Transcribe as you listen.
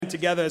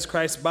together as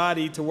Christ's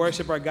body to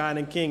worship our God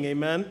and King.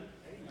 Amen?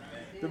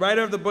 The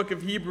writer of the book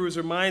of Hebrews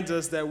reminds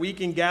us that we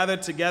can gather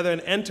together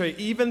and enter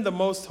even the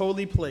most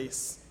holy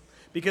place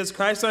because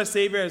Christ our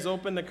Savior has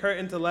opened the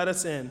curtain to let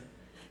us in.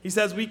 He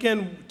says we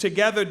can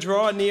together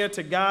draw near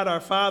to God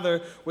our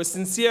Father with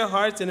sincere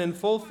hearts and in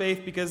full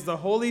faith because the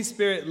Holy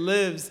Spirit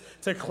lives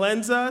to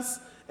cleanse us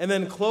and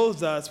then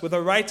clothes us with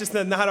a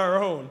righteousness not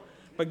our own,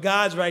 but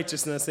God's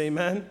righteousness.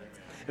 Amen?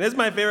 And this is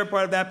my favorite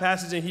part of that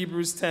passage in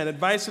Hebrews 10.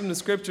 Advice from the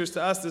scriptures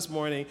to us this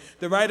morning.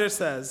 The writer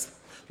says,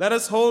 "Let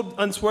us hold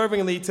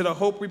unswervingly to the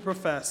hope we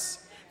profess,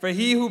 for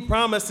he who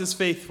promised is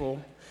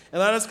faithful. And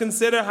let us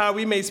consider how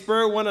we may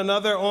spur one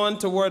another on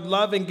toward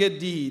love and good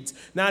deeds,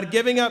 not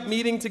giving up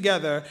meeting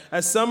together,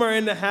 as some are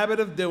in the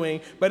habit of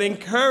doing, but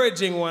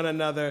encouraging one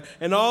another,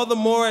 and all the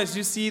more as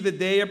you see the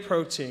day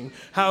approaching.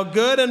 How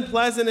good and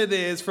pleasant it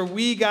is for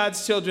we,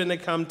 God's children, to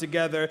come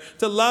together,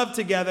 to love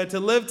together, to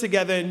live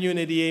together in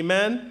unity."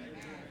 Amen?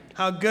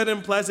 How good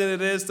and pleasant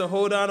it is to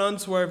hold on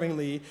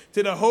unswervingly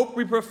to the hope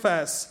we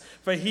profess,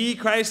 for he,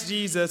 Christ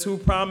Jesus, who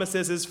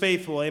promises is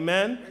faithful.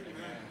 Amen?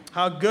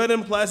 How good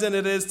and pleasant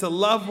it is to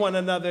love one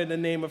another in the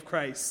name of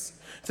Christ,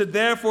 to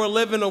therefore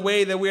live in a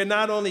way that we are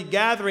not only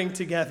gathering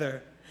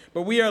together,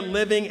 but we are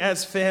living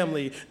as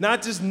family,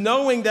 not just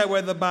knowing that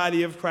we're the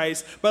body of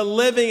Christ, but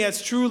living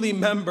as truly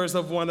members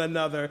of one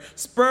another,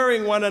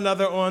 spurring one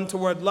another on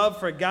toward love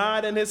for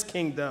God and his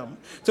kingdom,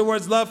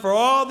 towards love for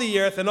all the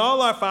earth and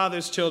all our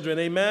Father's children.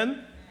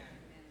 Amen?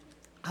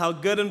 How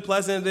good and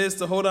pleasant it is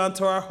to hold on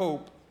to our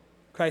hope,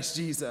 Christ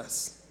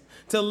Jesus,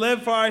 to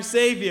live for our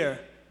Savior,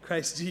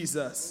 Christ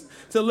Jesus,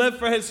 to live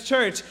for his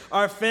church,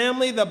 our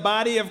family, the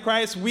body of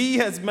Christ, we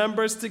as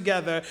members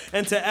together,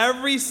 and to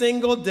every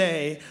single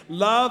day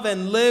love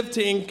and live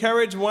to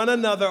encourage one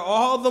another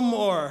all the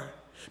more,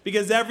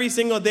 because every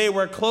single day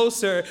we're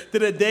closer to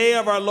the day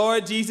of our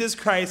Lord Jesus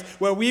Christ,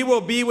 where we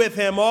will be with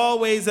him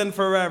always and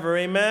forever.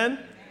 Amen?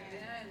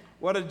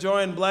 What a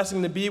joy and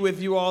blessing to be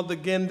with you all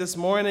again this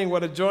morning.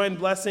 What a joy and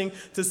blessing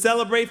to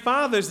celebrate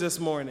fathers this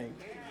morning.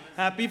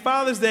 Happy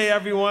Father's Day,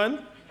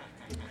 everyone.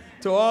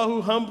 To all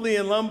who humbly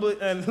and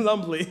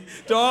lovingly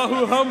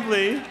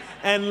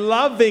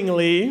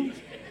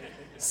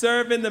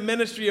serve in the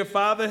ministry of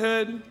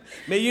fatherhood,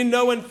 may you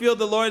know and feel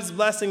the Lord's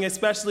blessing,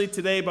 especially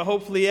today, but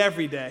hopefully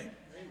every day.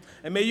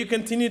 And may you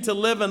continue to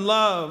live and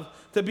love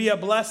to be a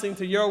blessing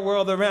to your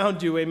world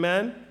around you.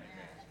 Amen?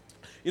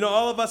 You know,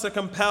 all of us are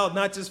compelled,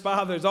 not just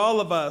fathers, all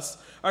of us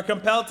are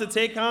compelled to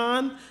take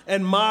on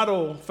and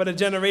model for the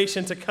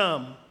generation to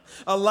come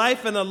a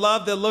life and a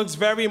love that looks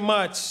very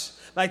much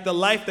like the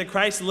life that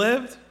Christ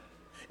lived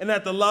and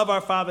that the love our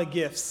Father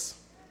gives.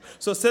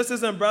 So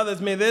sisters and brothers,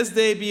 may this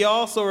day be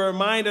also a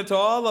reminder to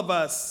all of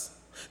us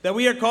that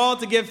we are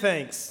called to give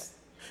thanks,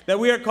 that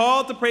we are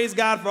called to praise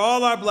God for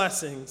all our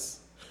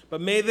blessings.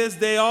 But may this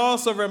day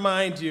also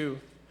remind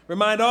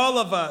all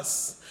of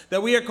us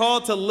that we are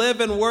called to live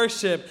and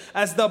worship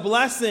as the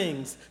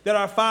blessings that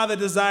our Father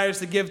desires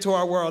to give to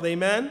our world.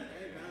 Amen? Amen.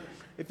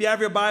 If you have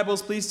your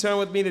Bibles, please turn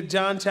with me to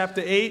John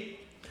chapter 8.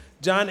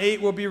 John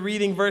 8, we'll be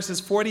reading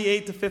verses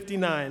 48 to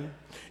 59.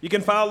 You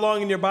can follow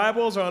along in your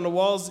Bibles or on the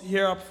walls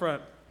here up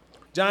front.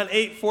 John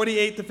 8,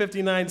 48 to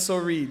 59, so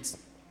reads.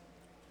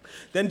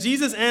 Then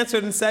Jesus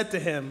answered and said to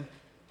him,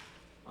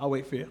 I'll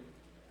wait for you.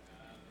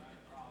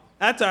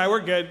 That's all right,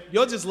 we're good.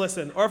 You'll just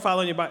listen or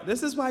follow in your Bible.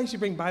 This is why you should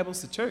bring Bibles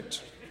to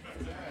church.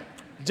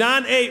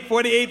 John 8,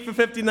 48 to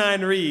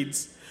 59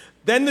 reads,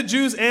 Then the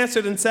Jews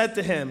answered and said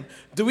to him,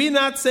 Do we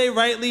not say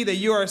rightly that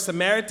you are a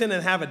Samaritan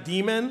and have a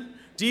demon?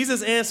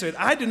 Jesus answered,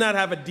 I do not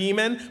have a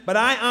demon, but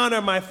I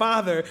honor my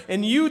Father,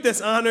 and you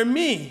dishonor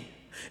me.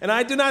 And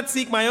I do not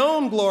seek my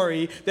own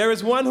glory. There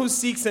is one who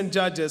seeks and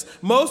judges.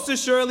 Most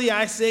assuredly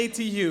I say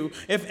to you,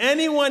 if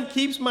anyone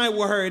keeps my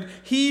word,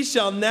 he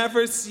shall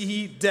never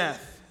see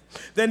death.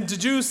 Then the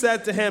Jews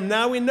said to him,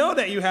 Now we know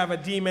that you have a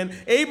demon.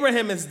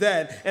 Abraham is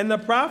dead, and the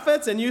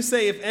prophets, and you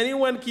say, If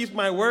anyone keeps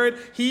my word,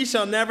 he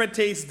shall never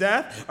taste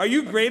death. Are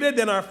you greater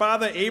than our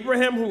father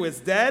Abraham, who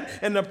is dead,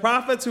 and the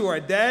prophets who are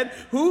dead?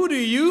 Who do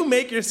you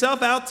make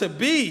yourself out to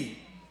be?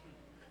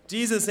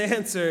 Jesus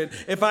answered,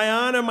 If I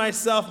honor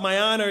myself, my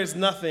honor is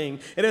nothing.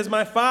 It is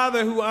my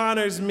Father who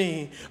honors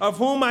me, of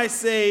whom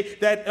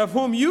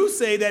you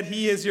say that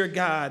he is your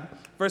God.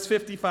 Verse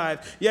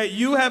 55, Yet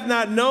you have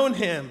not known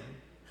him,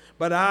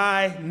 but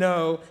I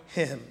know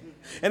him.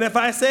 And if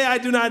I say I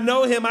do not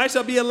know him, I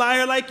shall be a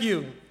liar like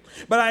you.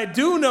 But I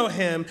do know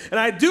him, and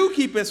I do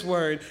keep his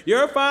word.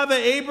 Your father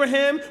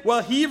Abraham,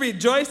 well, he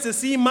rejoiced to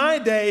see my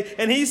day,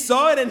 and he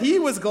saw it, and he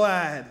was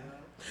glad.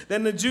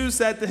 Then the Jews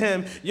said to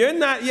him, You're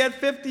not yet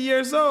 50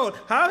 years old.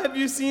 How have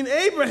you seen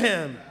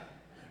Abraham?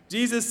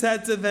 Jesus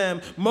said to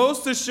them,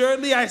 Most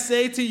assuredly I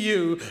say to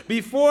you,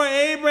 before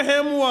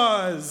Abraham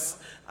was,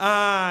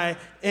 I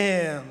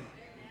am.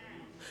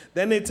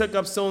 Then they took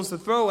up stones to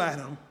throw at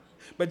him.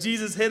 But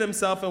Jesus hid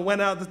himself and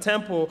went out of the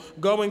temple,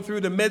 going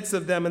through the midst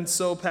of them, and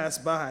so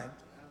passed by.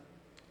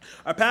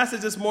 Our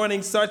passage this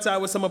morning starts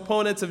out with some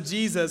opponents of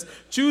Jesus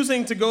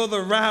choosing to go the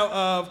route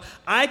of,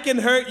 I can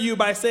hurt you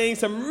by saying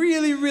some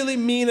really, really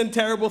mean and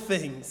terrible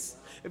things.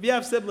 If you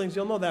have siblings,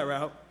 you'll know that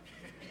route.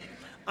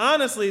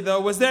 Honestly,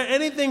 though, was there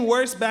anything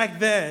worse back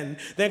then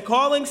than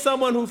calling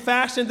someone who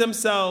fashioned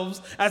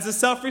themselves as a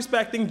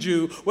self-respecting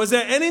Jew? Was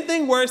there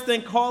anything worse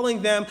than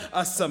calling them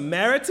a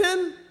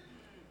Samaritan?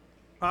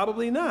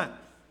 Probably not.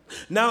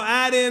 Now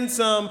add in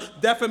some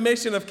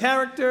defamation of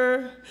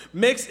character,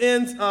 mix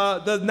in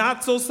the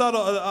not so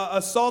subtle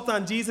assault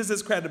on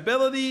Jesus'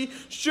 credibility.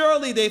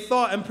 Surely they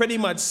thought and pretty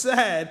much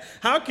said,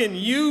 how can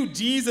you,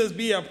 Jesus,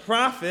 be a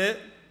prophet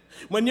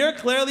when you're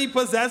clearly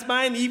possessed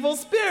by an evil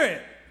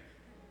spirit?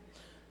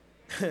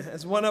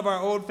 As one of our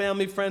old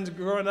family friends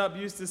growing up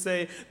used to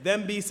say,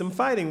 them be some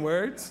fighting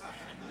words.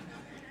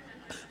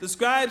 The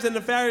scribes and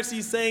the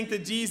Pharisees saying to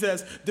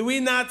Jesus, do we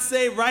not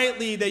say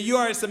rightly that you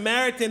are a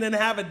Samaritan and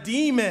have a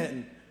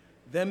demon?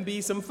 Them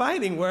be some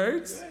fighting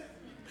words.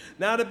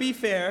 Now, to be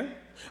fair,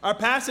 our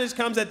passage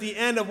comes at the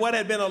end of what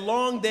had been a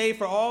long day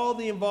for all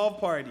the involved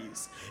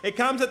parties. It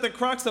comes at the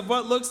crux of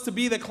what looks to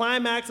be the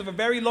climax of a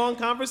very long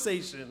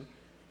conversation.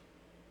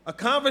 A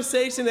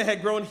conversation that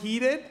had grown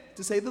heated,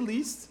 to say the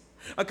least.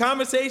 A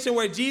conversation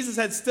where Jesus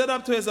had stood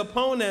up to his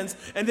opponents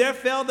and their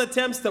failed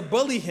attempts to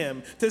bully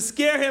him, to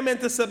scare him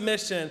into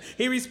submission.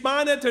 He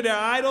responded to their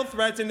idle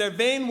threats and their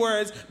vain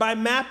words by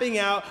mapping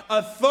out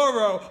a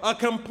thorough, a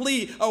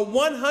complete, a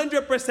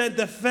 100%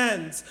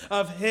 defense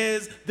of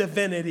his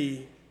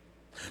divinity.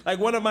 Like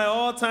one of my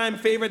all-time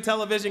favorite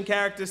television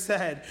characters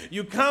said,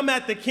 you come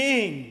at the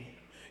king,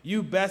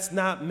 you best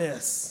not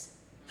miss.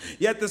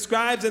 Yet the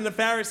scribes and the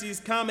Pharisees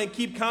come and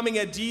keep coming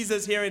at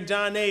Jesus here in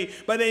John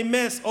 8, but they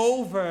miss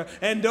over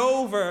and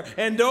over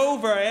and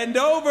over and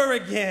over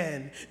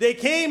again. They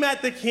came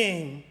at the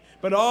king,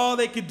 but all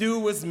they could do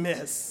was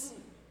miss.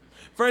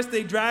 First,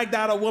 they dragged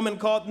out a woman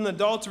caught in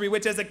adultery,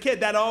 which as a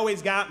kid, that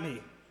always got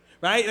me,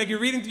 right? Like you're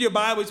reading through your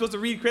Bible, you're supposed to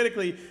read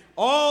critically.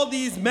 All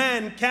these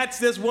men catch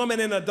this woman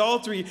in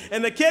adultery,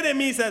 and the kid in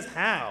me says,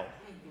 how?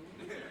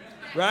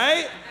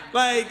 Right?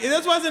 Like,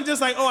 this wasn't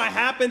just like, oh, I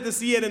happened to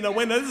see it in the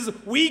window.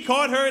 We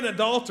caught her in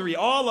adultery,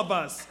 all of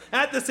us,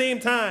 at the same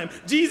time.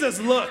 Jesus,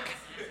 look.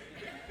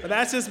 But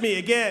that's just me.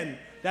 Again,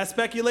 that's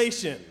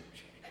speculation.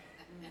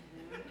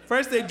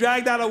 First, they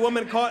dragged out a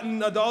woman caught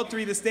in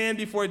adultery to stand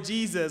before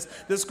Jesus.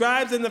 The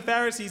scribes and the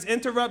Pharisees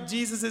interrupt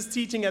Jesus'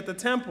 teaching at the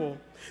temple.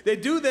 They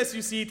do this,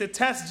 you see, to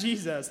test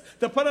Jesus,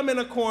 to put him in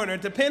a corner,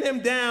 to pin him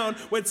down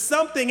with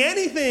something,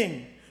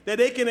 anything that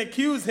they can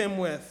accuse him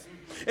with.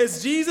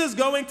 Is Jesus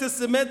going to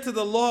submit to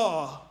the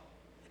law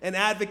and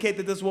advocate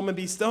that this woman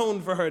be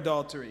stoned for her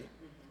adultery?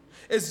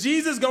 Is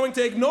Jesus going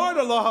to ignore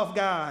the law of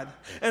God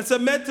and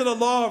submit to the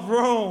law of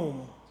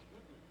Rome,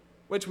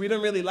 which we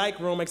didn't really like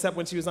Rome except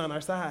when she was on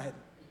our side?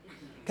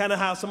 Kind of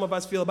how some of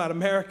us feel about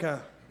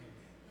America.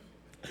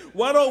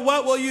 What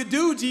will you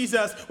do,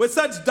 Jesus, with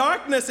such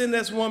darkness in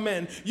this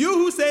woman? You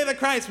who say the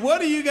Christ, what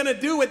are you going to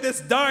do with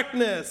this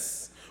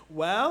darkness?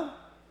 Well,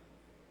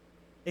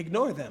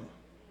 ignore them.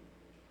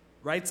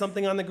 Write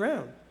something on the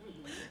ground.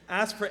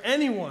 Ask for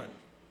anyone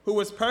who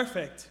was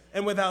perfect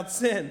and without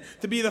sin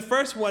to be the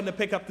first one to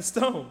pick up the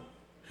stone.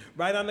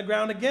 Write on the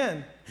ground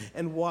again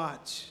and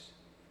watch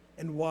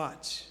and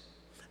watch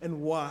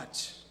and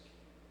watch.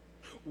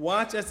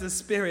 Watch as the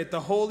Spirit,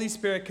 the Holy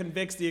Spirit,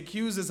 convicts the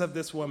accusers of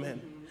this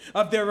woman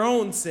of their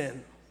own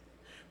sin.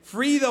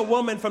 Free the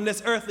woman from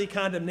this earthly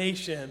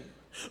condemnation.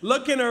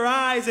 Look in her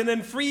eyes and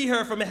then free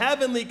her from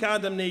heavenly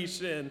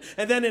condemnation,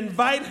 and then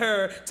invite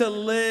her to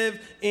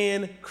live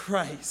in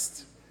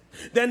Christ.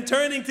 Then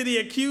turning to the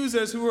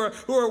accusers who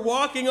are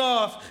walking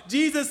off,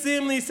 Jesus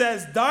seemingly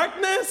says,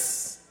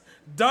 darkness,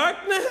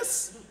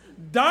 darkness,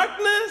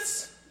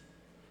 darkness.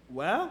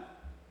 Well,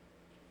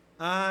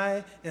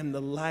 I am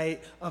the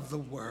light of the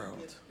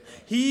world.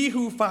 He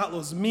who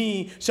follows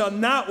me shall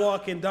not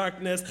walk in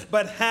darkness,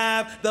 but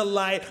have the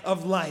light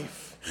of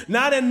life.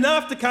 Not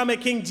enough to come at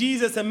King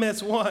Jesus and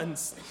miss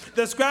once.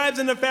 The scribes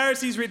and the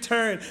Pharisees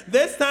return.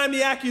 This time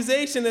the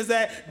accusation is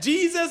that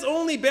Jesus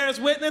only bears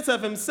witness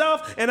of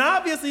himself, and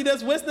obviously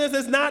this witness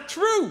is not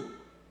true.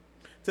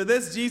 To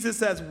this Jesus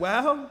says,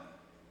 well,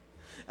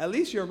 at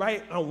least you're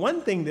right on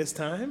one thing this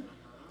time.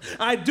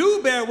 I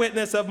do bear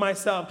witness of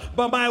myself,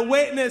 but my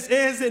witness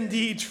is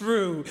indeed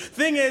true.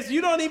 Thing is,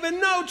 you don't even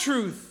know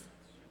truth.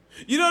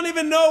 You don't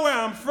even know where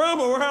I'm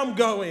from or where I'm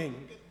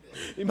going.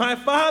 My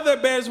Father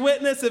bears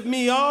witness of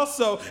me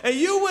also, and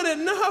you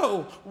wouldn't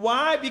know.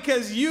 Why?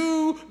 Because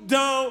you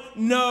don't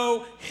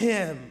know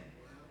him.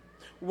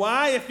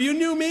 Why? If you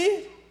knew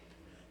me,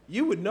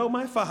 you would know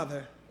my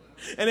Father.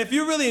 And if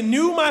you really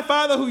knew my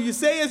Father, who you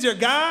say is your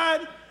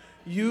God,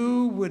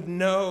 you would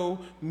know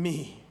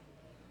me.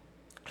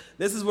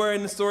 This is where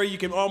in the story you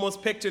can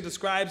almost picture the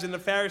scribes and the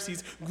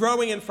Pharisees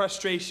growing in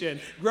frustration,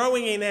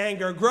 growing in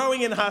anger,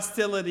 growing in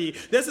hostility.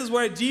 This is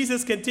where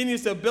Jesus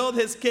continues to build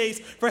his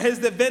case for his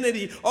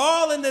divinity.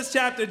 All in this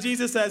chapter,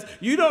 Jesus says,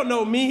 you don't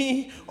know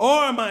me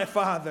or my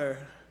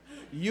Father.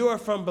 You are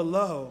from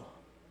below,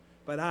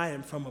 but I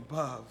am from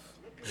above.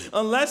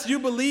 Unless you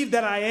believe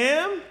that I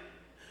am,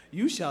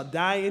 you shall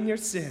die in your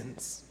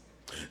sins.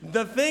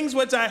 The things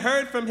which I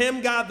heard from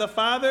him, God the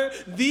Father,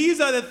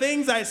 these are the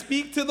things I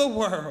speak to the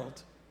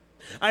world.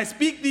 I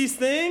speak these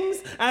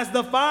things as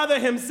the Father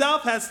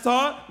himself has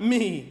taught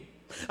me.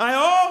 I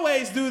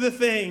always do the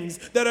things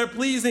that are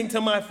pleasing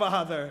to my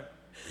Father.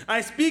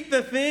 I speak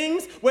the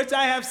things which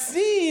I have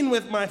seen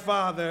with my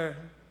Father.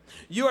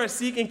 You are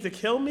seeking to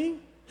kill me,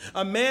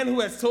 a man who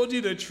has told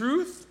you the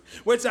truth,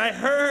 which I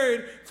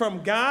heard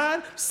from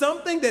God,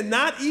 something that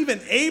not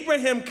even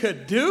Abraham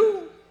could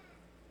do.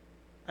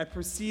 I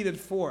proceeded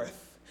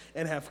forth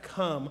and have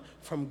come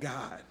from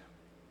God.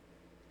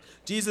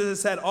 Jesus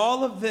has said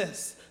all of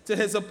this to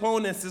his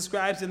opponents, the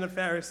scribes and the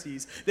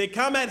Pharisees. They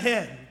come at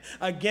him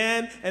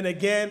again and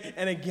again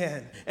and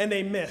again, and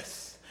they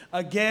miss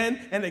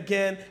again and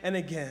again and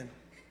again.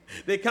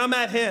 They come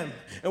at him,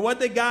 and what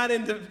they got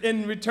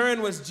in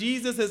return was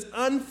Jesus'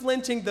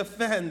 unflinching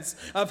defense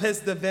of his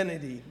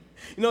divinity.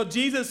 You know,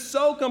 Jesus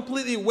so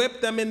completely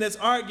whipped them in this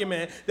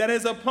argument that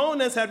his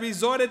opponents had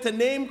resorted to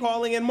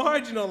name-calling and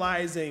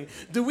marginalizing.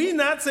 Do we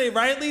not say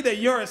rightly that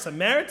you're a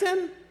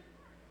Samaritan?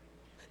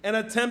 And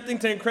attempting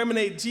to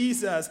incriminate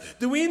Jesus.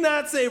 Do we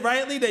not say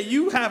rightly that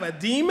you have a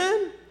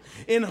demon?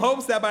 In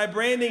hopes that by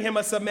branding him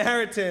a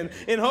Samaritan,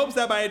 in hopes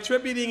that by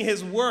attributing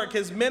his work,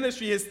 his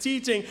ministry, his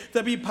teaching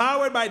to be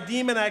powered by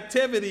demon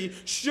activity,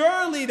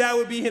 surely that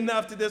would be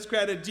enough to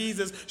discredit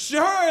Jesus.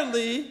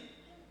 Surely.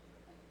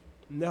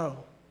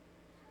 No,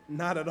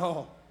 not at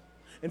all.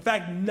 In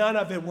fact, none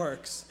of it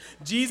works.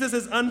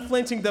 Jesus'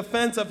 unflinching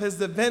defense of his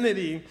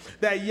divinity,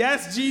 that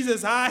yes,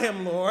 Jesus, I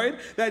am Lord,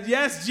 that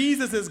yes,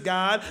 Jesus is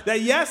God,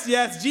 that yes,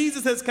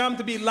 Jesus has come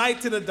to be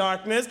light to the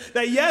darkness,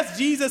 that yes,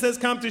 Jesus has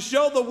come to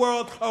show the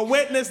world a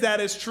witness that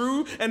is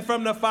true and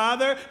from the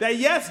Father, that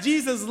yes,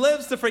 Jesus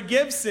lives to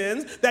forgive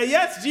sins, that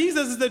yes,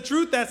 Jesus is the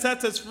truth that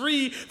sets us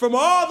free from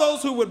all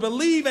those who would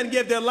believe and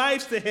give their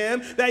lives to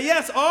him, that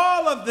yes,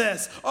 all of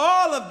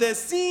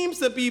this seems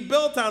to be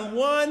built on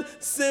one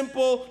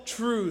simple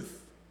truth.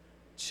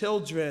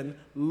 Children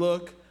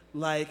look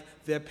like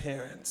their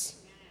parents.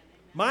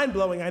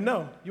 Mind-blowing, I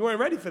know. You weren't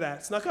ready for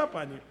that. Snuck up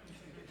on you.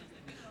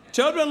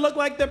 Children look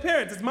like their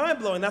parents. It's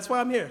mind-blowing. That's why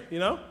I'm here, you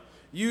know?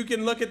 You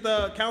can look at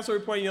the council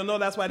report and you'll know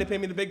that's why they pay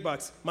me the big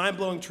bucks.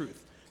 Mind-blowing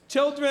truth.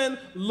 Children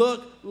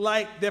look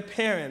like their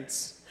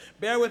parents.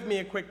 Bear with me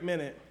a quick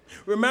minute.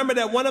 Remember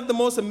that one of the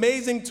most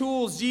amazing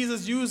tools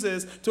Jesus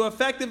uses to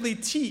effectively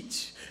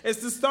teach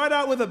is to start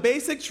out with a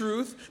basic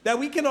truth that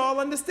we can all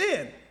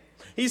understand.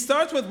 He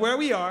starts with where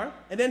we are,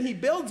 and then he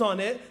builds on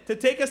it to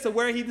take us to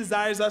where he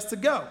desires us to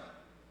go.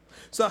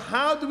 So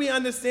how do we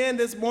understand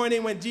this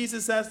morning when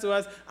Jesus says to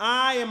us,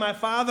 I and my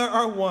Father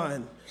are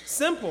one?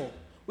 Simple.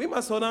 We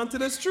must hold on to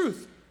this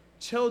truth.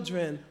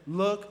 Children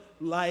look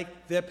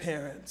like their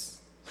parents.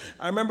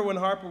 I remember when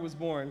Harper was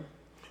born,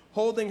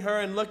 holding her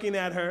and looking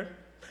at her,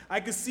 I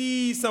could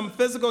see some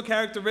physical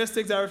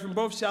characteristics that were from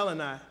both Shell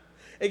and I.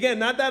 Again,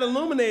 not that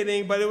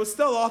illuminating, but it was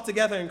still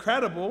altogether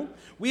incredible.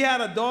 We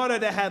had a daughter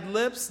that had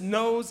lips,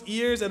 nose,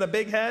 ears, and a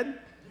big head.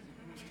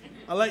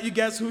 I'll let you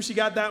guess who she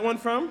got that one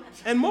from,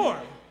 and more,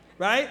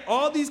 right?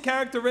 All these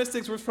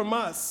characteristics were from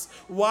us.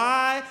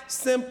 Why?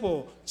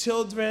 Simple.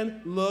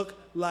 Children look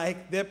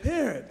like their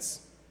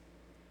parents.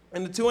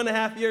 In the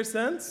 2.5 years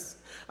since,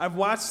 I've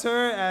watched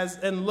her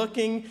and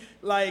looking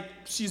like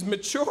she's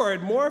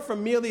matured more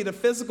from merely the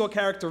physical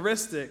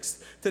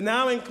characteristics to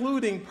now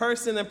including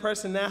person and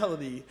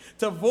personality,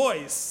 to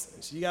voice,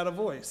 she got a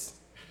voice,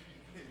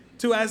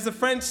 to, as the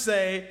French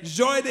say,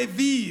 joie de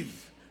vivre,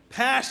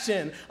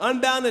 passion,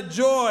 unbounded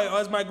joy, or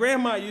as my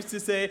grandma used to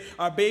say,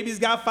 our baby's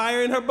got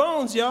fire in her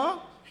bones,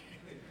 y'all.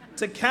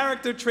 To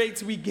character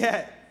traits we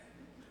get,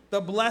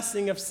 the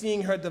blessing of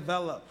seeing her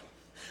develop.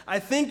 I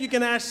think you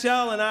can ask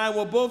Shell and I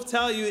will both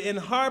tell you in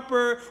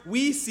Harper,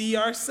 we see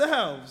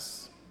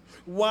ourselves.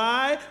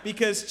 Why?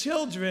 Because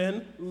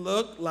children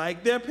look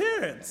like their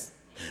parents.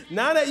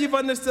 Now that you've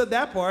understood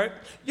that part,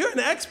 you're an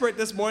expert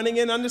this morning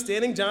in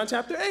understanding John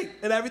chapter 8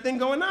 and everything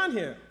going on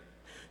here.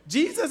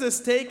 Jesus is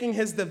taking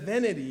his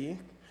divinity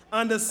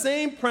on the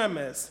same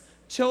premise.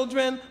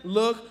 Children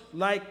look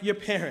like your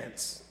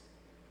parents.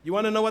 You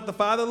want to know what the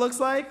Father looks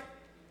like?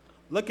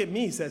 Look at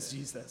me, says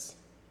Jesus.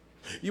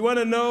 You want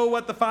to know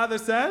what the Father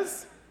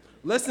says?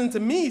 Listen to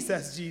me,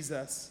 says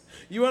Jesus.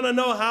 You want to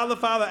know how the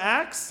Father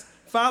acts?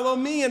 Follow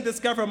me and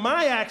discover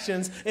my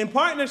actions in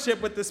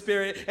partnership with the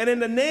Spirit. And in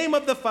the name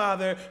of the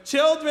Father,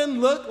 children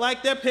look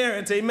like their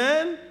parents.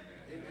 Amen?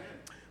 Amen.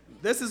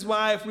 This is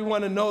why if we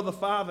want to know the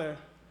Father,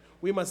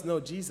 we must know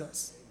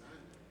Jesus.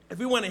 If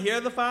we want to hear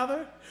the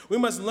Father, we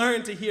must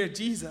learn to hear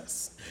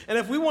Jesus. And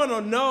if we want to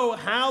know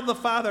how the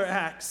Father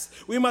acts,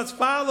 we must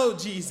follow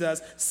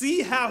Jesus,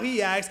 see how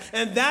he acts,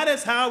 and that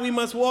is how we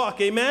must walk.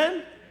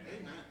 Amen?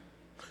 Amen.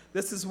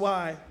 This is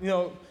why,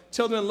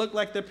 children look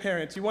like their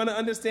parents. You want to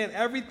understand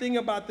everything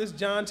about this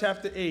John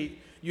chapter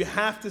 8, you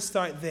have to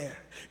start there.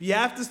 You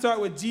have to start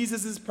with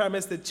Jesus'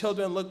 premise that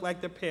children look like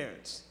their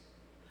parents.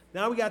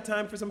 Now we got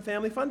time for some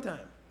family fun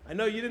time. I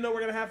know you didn't know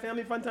we're going to have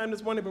family fun time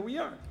this morning, but we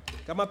are.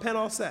 Got my pen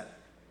all set.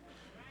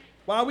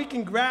 While we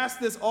can grasp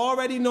this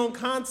already known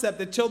concept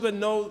that children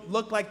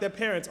look like their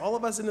parents, all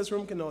of us in this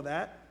room can know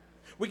that.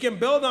 We can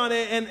build on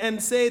it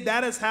and say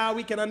that is how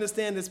we can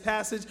understand this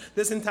passage,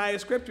 this entire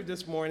scripture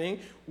this morning.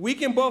 We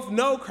can both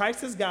know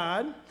Christ is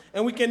God,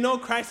 and we can know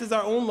Christ is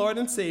our own Lord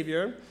and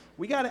Savior.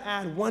 We got to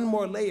add one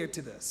more layer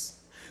to this.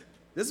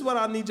 This is what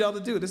I need y'all to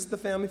do. This is the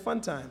family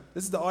fun time.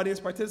 This is the audience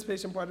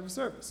participation part of the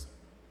service.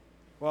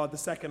 Well, the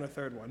second or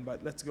third one,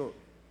 but let's go.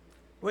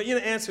 We're going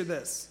to answer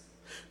this.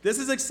 This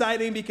is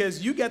exciting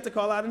because you get to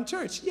call out in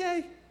church.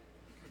 Yay.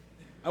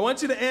 I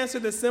want you to answer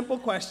this simple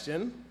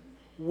question.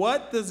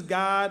 What does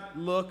God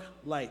look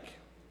like?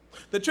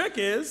 The trick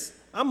is,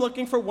 I'm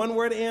looking for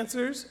one-word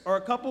answers or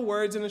a couple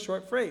words in a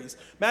short phrase.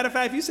 Matter of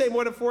fact, if you say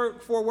more than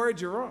four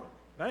words, you're wrong,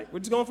 right? We're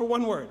just going for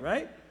one word,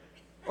 right?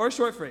 Or a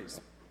short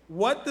phrase.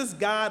 What does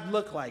God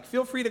look like?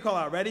 Feel free to call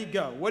out. Ready?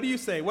 Go. What do you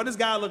say? What does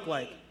God look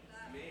like?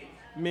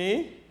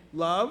 Me?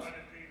 Love?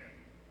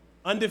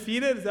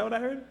 Undefeated? Is that what I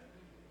heard?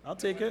 I'll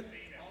take it.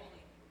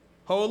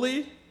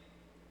 Holy?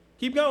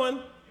 Keep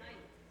going.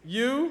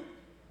 You?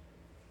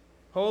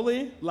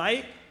 Holy?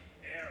 Light?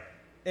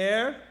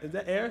 Air? Is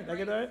that air? Did I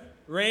get that right?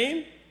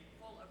 Rain?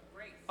 Full of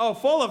grace. Oh,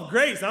 full of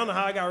grace. I don't know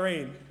how I got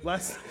rain.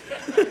 Bless.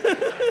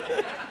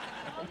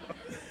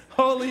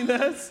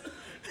 Holiness.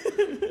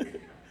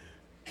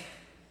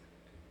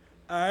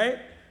 All right.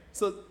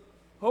 So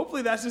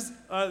hopefully that's just,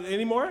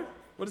 any more?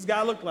 What does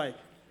God look like?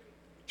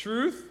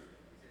 Truth.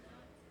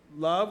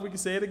 Love. We can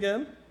say it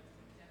again.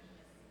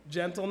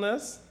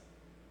 Gentleness.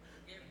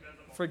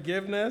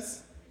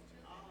 Forgiveness.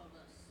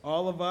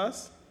 All of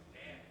us.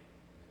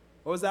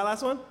 What was that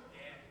last one?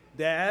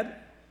 Dad.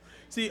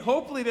 See,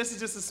 hopefully this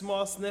is just a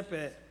small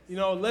snippet. You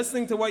know,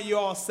 listening to what you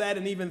all said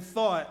and even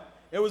thought,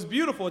 it was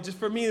beautiful just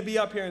for me to be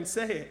up here and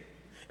say it.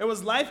 It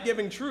was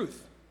life-giving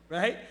truth,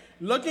 right?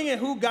 Looking at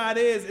who God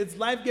is, it's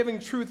life-giving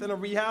truth and a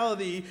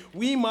reality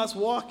we must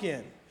walk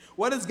in.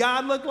 What does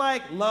God look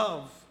like?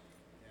 Love,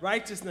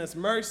 righteousness,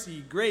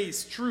 mercy,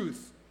 grace,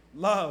 truth,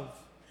 love,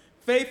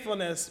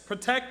 faithfulness,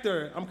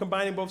 protector. I'm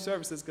combining both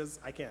services because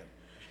I can.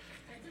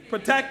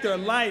 Protector,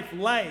 life,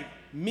 light,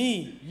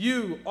 me,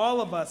 you,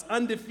 all of us,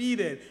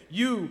 undefeated,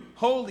 you,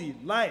 holy,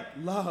 light,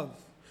 love,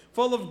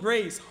 full of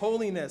grace,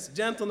 holiness,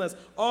 gentleness,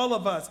 all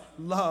of us,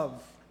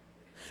 love.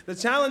 The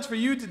challenge for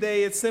you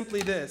today is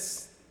simply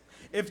this.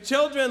 If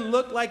children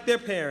look like their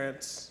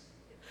parents,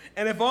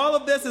 and if all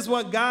of this is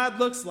what God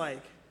looks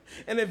like,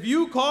 and if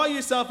you call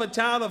yourself a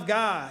child of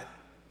God,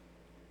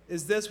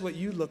 is this what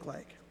you look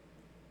like?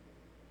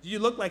 Do you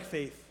look like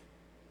faith?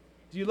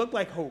 Do you look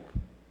like hope?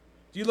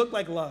 Do you look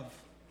like love?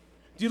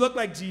 Do you look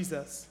like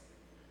Jesus?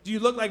 Do you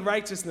look like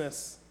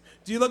righteousness?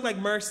 Do you look like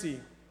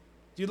mercy?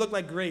 Do you look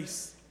like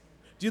grace?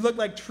 Do you look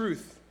like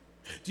truth?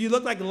 Do you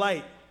look like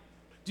light?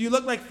 Do you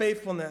look like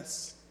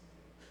faithfulness?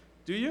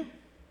 Do you?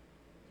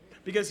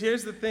 Because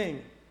here's the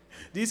thing.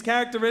 These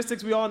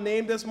characteristics we all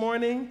named this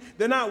morning,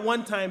 they're not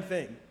one-time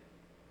thing.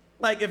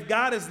 Like if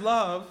God is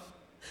love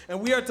and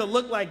we are to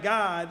look like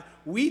God,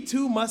 we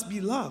too must be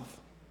love.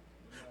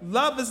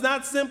 Love is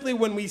not simply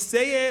when we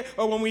say it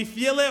or when we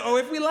feel it or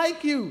if we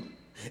like you.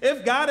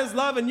 If God is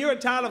love and you're a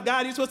child of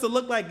God, you're supposed to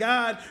look like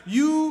God,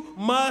 you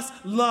must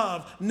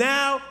love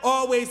now,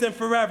 always, and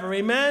forever.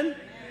 Amen?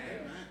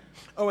 Amen.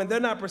 Oh, and they're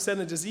not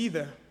percentages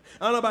either.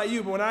 I don't know about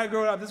you, but when I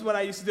grew up, this is what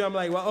I used to do. I'm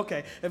like, well,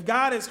 okay, if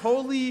God is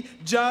holy,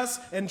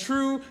 just, and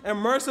true, and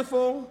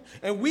merciful,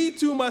 and we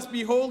too must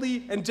be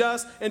holy and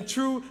just and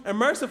true and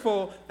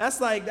merciful,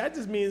 that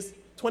just means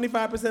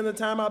 25% of the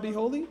time I'll be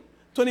holy,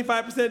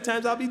 25% of the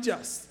times I'll be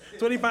just,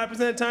 25% of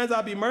the times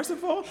I'll be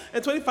merciful,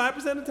 and 25%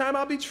 of the time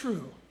I'll be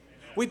true.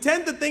 We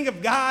tend to think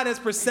of God as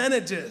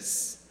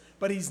percentages,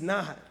 but he's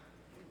not.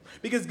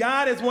 Because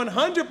God is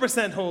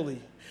 100%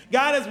 holy.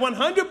 God is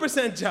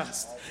 100%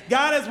 just.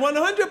 God is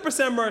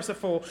 100%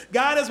 merciful.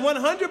 God is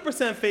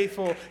 100%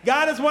 faithful.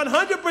 God is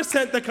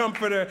 100% the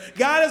comforter.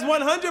 God is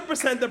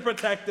 100% the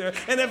protector.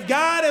 And if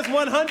God is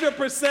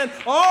 100%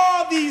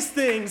 all these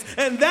things,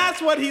 and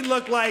that's what he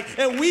looked like,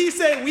 and we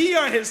say we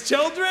are his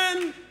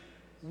children,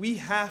 we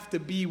have to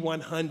be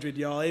 100,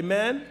 y'all.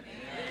 Amen?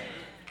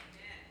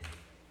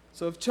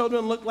 So if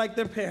children look like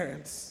their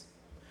parents,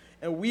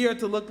 and we are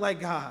to look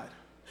like God,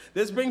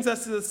 this brings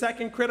us to the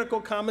second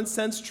critical common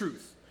sense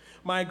truth.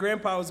 My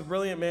grandpa was a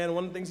brilliant man.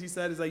 One of the things he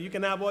said is like, you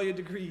can have all your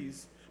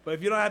degrees, but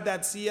if you don't have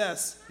that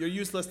CS, you're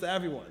useless to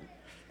everyone.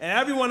 And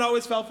everyone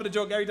always fell for the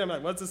joke every time,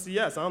 like, what's a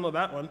CS? I don't know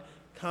that one.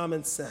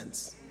 Common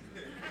sense.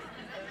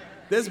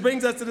 This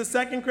brings us to the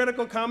second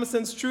critical common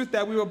sense truth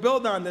that we will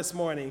build on this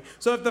morning.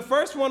 So if the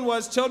first one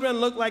was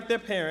children look like their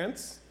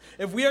parents,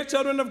 if we are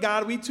children of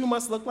God, we too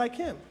must look like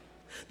him.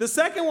 The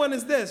second one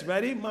is this,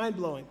 ready?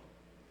 Mind-blowing.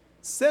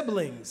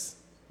 Siblings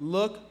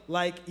look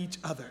like each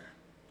other.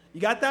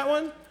 You got that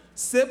one?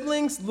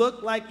 Siblings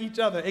look like each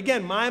other.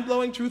 Again,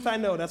 mind-blowing truth, I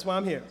know. That's why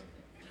I'm here.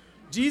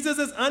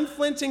 Jesus'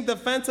 unflinching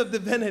defense of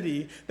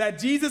divinity, that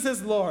Jesus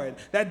is Lord,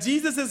 that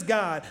Jesus is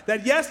God,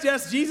 that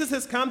yes, Jesus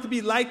has come to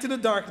be light to the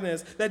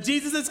darkness, that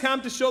Jesus has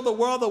come to show the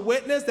world a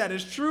witness that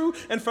is true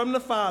and from the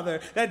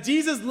Father, that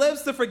Jesus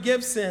lives to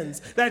forgive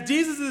sins, that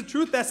Jesus is the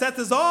truth that sets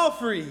us all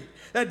free,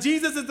 that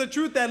Jesus is the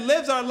truth that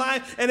lives our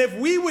life, and if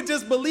we would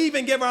just believe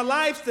and give our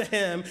lives to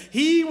him,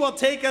 he will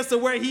take us to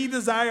where he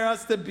desires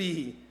us to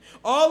be.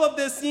 All of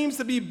this seems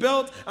to be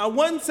built on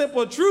one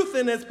simple truth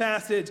in this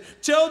passage.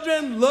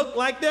 Children look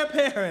like their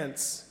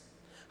parents.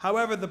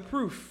 However, the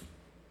proof,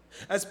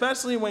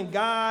 especially when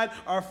God,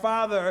 our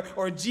Father,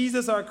 or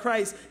Jesus, our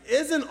Christ,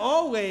 isn't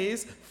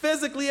always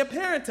physically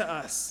apparent to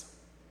us,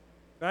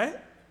 right?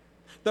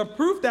 The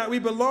proof that we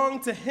belong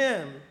to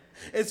him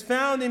is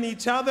found in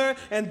each other,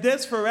 and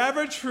this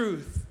forever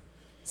truth: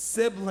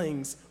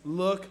 siblings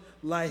look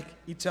like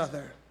each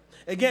other.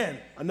 Again,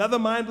 another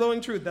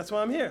mind-blowing truth. That's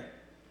why I'm here.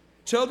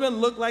 Children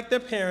look like their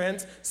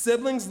parents.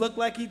 Siblings look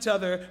like each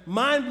other.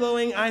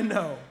 Mind-blowing, I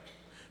know.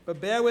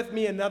 But bear with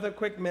me another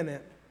quick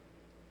minute.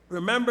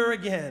 Remember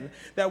again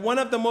that one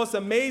of the most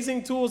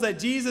amazing tools that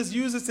Jesus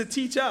uses to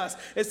teach us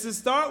is to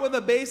start with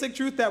a basic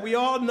truth that we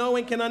all know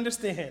and can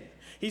understand.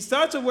 He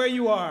starts with where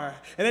you are,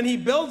 and then he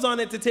builds on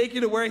it to take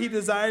you to where he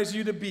desires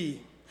you to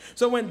be.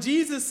 So when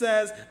Jesus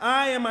says,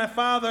 I and my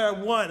Father are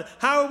one,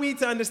 how are we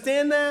to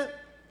understand that?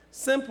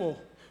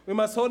 Simple. We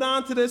must hold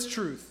on to this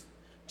truth.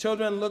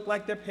 Children look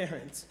like their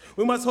parents.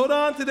 We must hold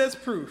on to this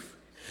proof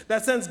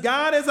that since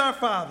God is our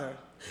Father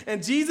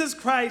and Jesus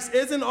Christ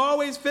isn't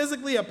always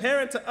physically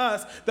apparent to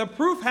us, the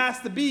proof has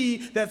to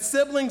be that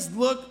siblings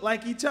look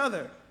like each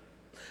other.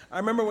 I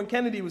remember when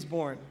Kennedy was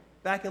born,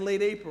 back in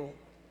late April,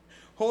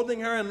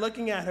 holding her and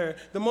looking at her,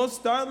 the most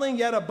startling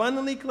yet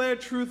abundantly clear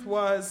truth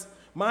was,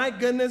 my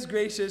goodness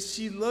gracious,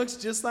 she looks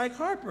just like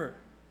Harper.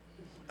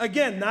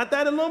 Again, not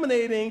that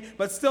illuminating,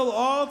 but still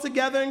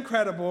altogether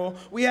incredible.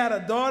 We had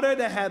a daughter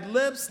that had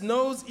lips,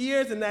 nose,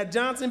 ears, and that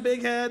Johnson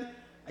big head.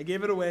 I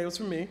gave it away. It was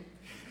from me.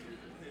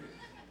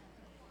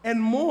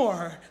 And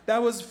more.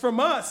 That was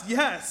from us,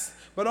 yes.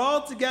 But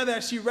all together,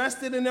 as she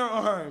rested in her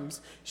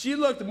arms, she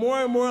looked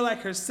more and more like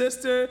her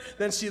sister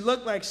than she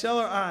looked like Shell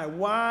or I.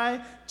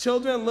 Why?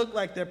 Children look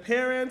like their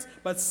parents,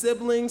 but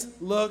siblings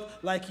look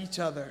like each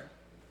other.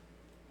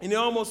 In the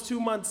almost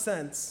 2 months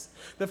since,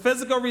 the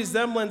physical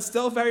resemblance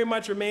still very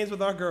much remains with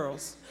our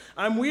girls.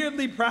 I'm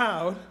weirdly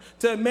proud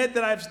to admit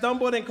that I've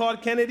stumbled and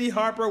called Kennedy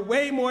Harper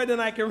way more than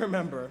I can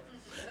remember.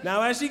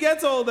 Now, as she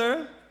gets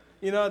older,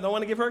 I don't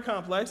want to give her a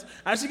complex.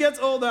 As she gets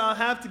older, I'll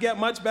have to get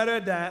much better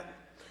at that.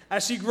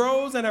 As she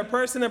grows and her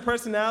person and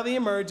personality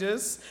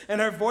emerges, and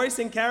her voice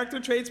and character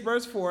traits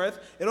burst forth,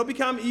 it'll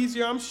become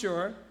easier, I'm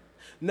sure.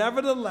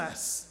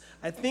 Nevertheless,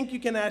 I think you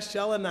can ask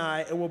Shell and I,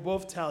 and we'll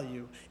both tell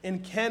you, in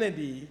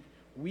Kennedy,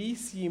 we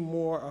see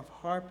more of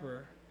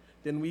Harper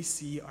than we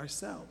see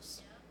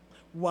ourselves.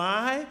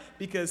 Why?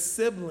 Because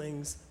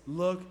siblings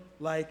look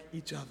like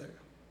each other.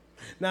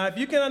 Now, if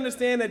you can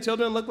understand that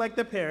children look like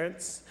their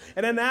parents,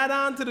 and then add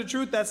on to the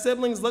truth that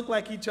siblings look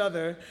like each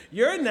other,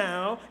 you're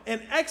now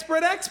an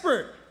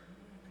expert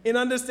in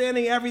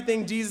understanding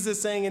everything Jesus is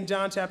saying in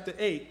John chapter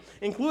 8,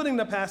 including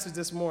the passage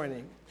this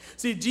morning.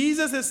 See,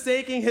 Jesus is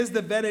staking his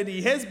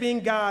divinity, his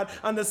being God,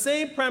 on the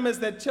same premise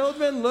that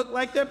children look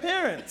like their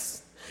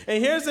parents.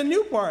 And here's the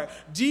new part.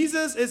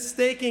 Jesus is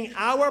staking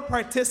our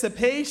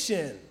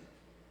participation.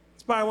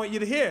 That's what I want you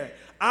to hear.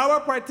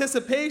 Our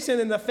participation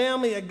in the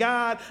family of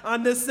God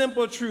on this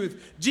simple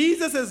truth.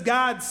 Jesus is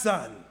God's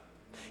son.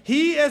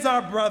 He is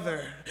our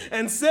brother.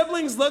 And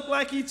siblings look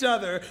like each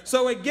other.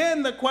 So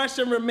again, the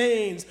question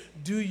remains,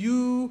 do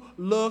you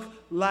look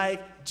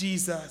like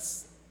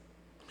Jesus?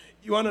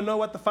 You want to know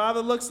what the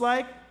Father looks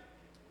like?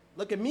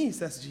 Look at me,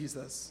 says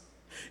Jesus.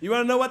 You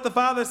want to know what the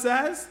Father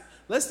says?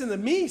 Listen to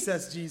me,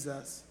 says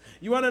Jesus.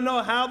 You want to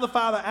know how the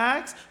Father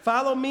acts?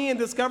 Follow me and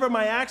discover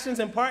my actions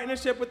in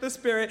partnership with the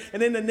Spirit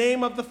and in the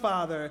name of the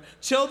Father.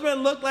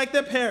 Children look like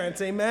their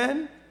parents,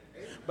 amen?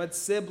 But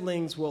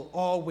siblings will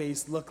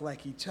always look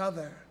like each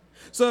other.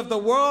 So if the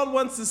world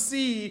wants to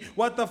see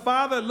what the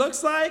Father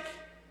looks like,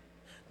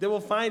 they will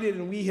find it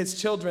in we,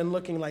 his children,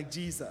 looking like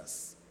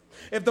Jesus.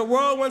 If the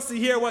world wants to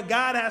hear what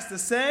God has to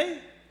say,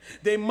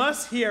 they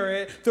must hear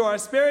it through our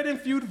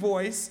spirit-infused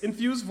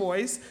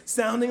voice,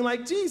 sounding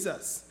like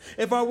Jesus.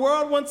 If our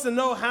world wants to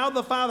know how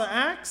the Father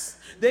acts,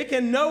 they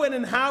can know it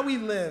in how we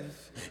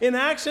live, in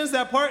actions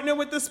that partner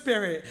with the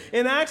Spirit,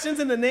 in actions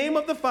in the name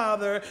of the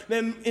Father,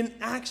 then in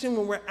action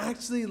when we're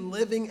actually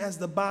living as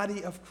the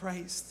body of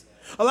Christ.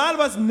 A lot of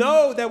us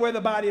know that we're the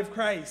body of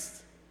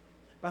Christ,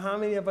 but how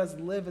many of us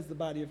live as the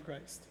body of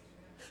Christ?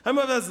 How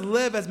many of us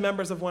live as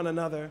members of one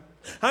another?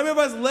 How many of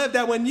us live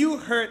that when you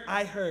hurt,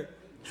 I hurt?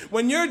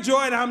 When you're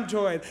joyed, I'm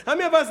joyed. How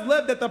many of us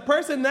live that the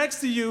person next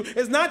to you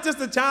is not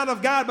just a child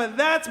of God, but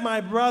that's my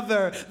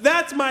brother,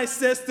 that's my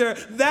sister,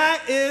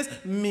 that is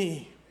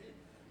me?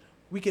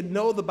 We can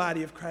know the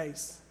body of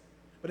Christ,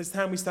 but it's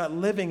time we start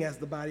living as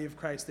the body of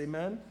Christ,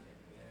 amen?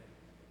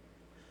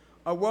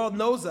 Our world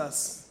knows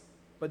us,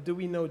 but do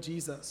we know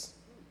Jesus?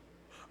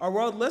 Our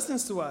world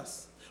listens to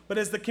us, but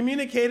is the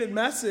communicated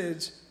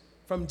message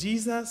from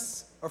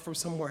Jesus or from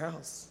somewhere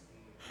else?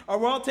 Our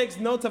world takes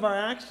notes of our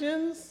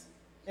actions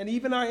and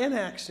even our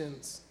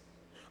inactions.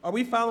 Are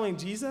we following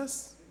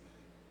Jesus?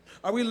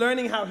 Are we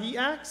learning how he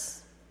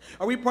acts?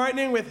 Are we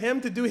partnering with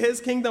him to do his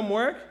kingdom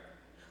work?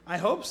 I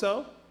hope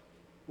so.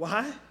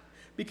 Why?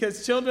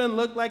 Because children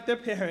look like their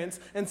parents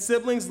and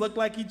siblings look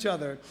like each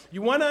other.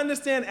 You want to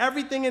understand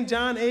everything in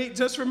John 8?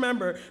 Just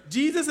remember,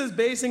 Jesus is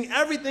basing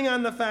everything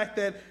on the fact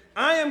that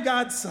I am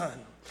God's son.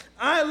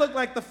 I look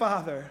like the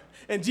Father.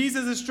 And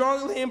Jesus is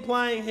strongly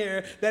implying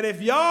here that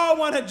if y'all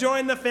want to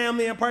join the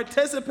family and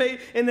participate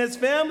in this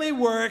family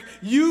work,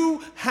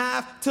 you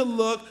have to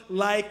look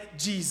like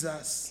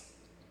Jesus.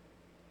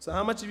 So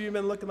how much have you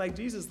been looking like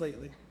Jesus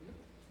lately?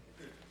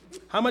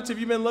 How much have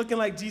you been looking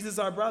like Jesus,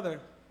 our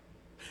brother?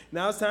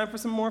 Now it's time for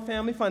some more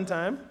family fun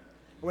time.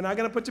 We're not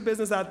going to put your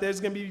business out there. It's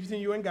going to be between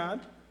you and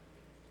God.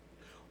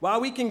 While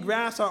we can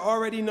grasp our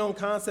already known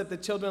concept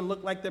that children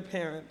look like their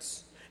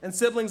parents and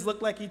siblings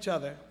look like each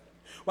other,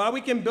 while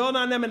we can build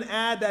on them and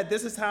add that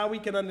this is how we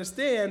can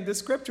understand this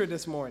scripture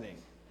this morning,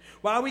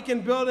 while we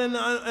can build in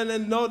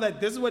and know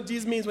that this is what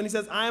Jesus means when he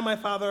says, I and my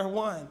Father are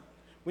one,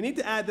 we need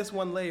to add this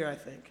one layer, I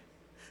think.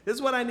 This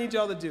is what I need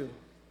y'all to do.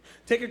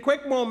 Take a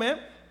quick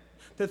moment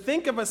to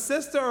think of a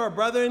sister or a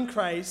brother in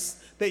Christ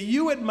that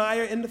you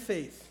admire in the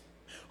faith.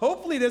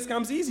 Hopefully this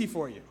comes easy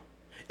for you.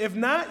 If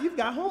not, you've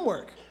got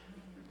homework.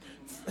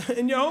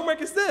 And your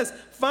homework is this: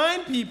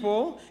 find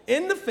people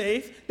in the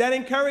faith that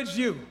encourage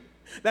you,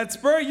 that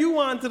spur you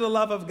on to the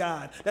love of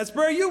God, that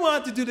spur you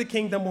on to do the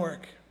kingdom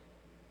work.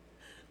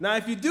 Now,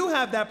 if you do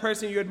have that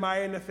person you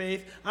admire in the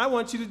faith, I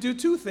want you to do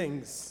two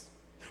things.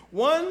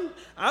 One,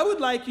 I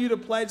would like you to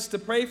pledge to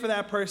pray for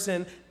that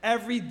person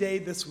every day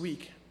this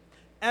week.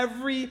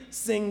 Every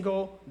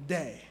single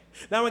day.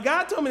 Now, when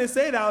God told me to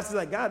say that, I was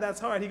like, God, that's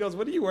hard. He goes,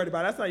 what are you worried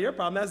about? That's not your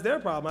problem. That's their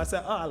problem. I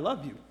said, oh, I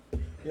love you.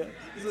 Yeah.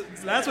 So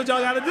that's what y'all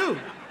got to do.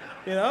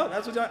 You know,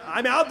 that's what y'all,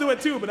 I mean, I'll do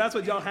it too, but that's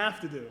what y'all have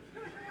to do.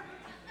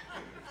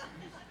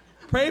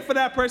 Pray for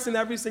that person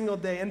every single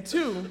day. And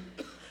two,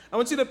 I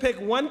want you to pick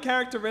one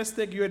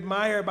characteristic you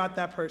admire about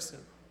that person.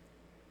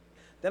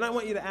 Then I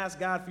want you to ask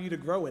God for you to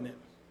grow in it.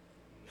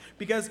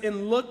 Because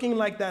in looking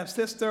like that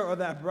sister or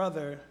that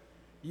brother,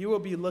 you will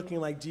be looking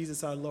like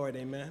Jesus our Lord,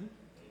 amen?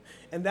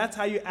 And that's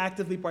how you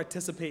actively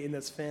participate in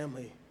this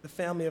family, the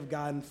family of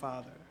God and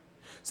Father.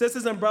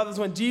 Sisters and brothers,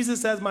 when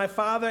Jesus says, my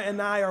Father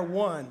and I are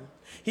one,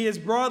 he is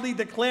broadly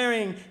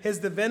declaring his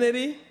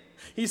divinity.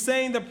 He's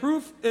saying the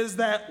proof is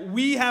that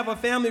we have a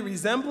family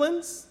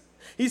resemblance.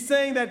 He's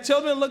saying that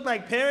children look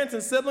like parents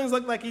and siblings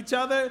look like each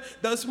other.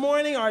 This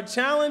morning, our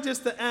challenge is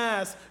to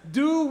ask,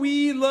 do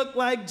we look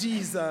like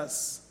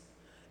Jesus?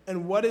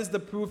 And what is the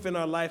proof in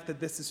our life that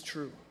this is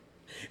true?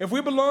 If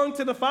we belong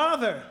to the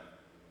Father,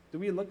 do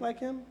we look like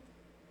him?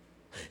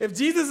 If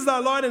Jesus is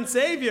our Lord and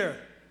Savior,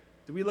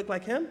 do we look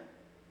like him?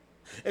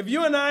 If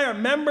you and I are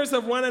members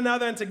of one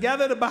another and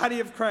together the body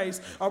of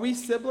Christ, are we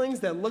siblings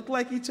that look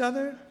like each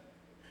other?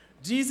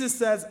 Jesus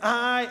says,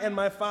 I and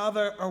my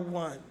Father are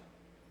one.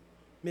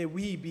 May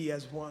we be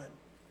as one.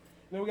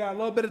 Now we got a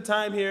little bit of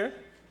time here.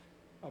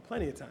 Oh,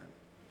 plenty of time.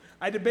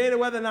 I debated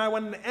whether or not I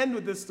wanted to end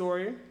with this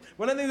story.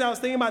 One of the things I was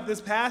thinking about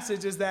this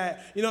passage is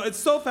that, it's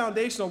so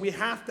foundational. We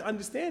have to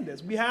understand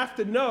this. We have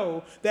to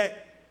know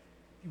that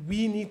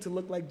we need to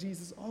look like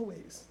Jesus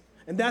always.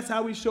 And that's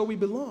how we show we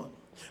belong.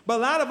 But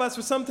a lot of us,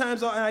 for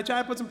sometimes, and I try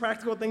to put some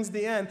practical things at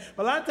the end,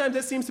 but a lot of times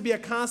this seems to be a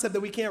concept that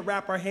we can't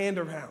wrap our hand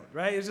around,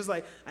 right? It's just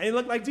like, I didn't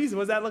look like Jesus.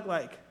 What does that look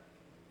like?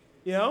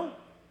 You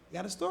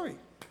got a story.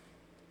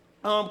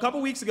 A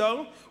couple weeks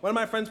ago, one of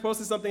my friends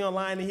posted something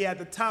online, and he had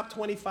the top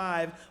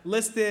 25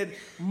 listed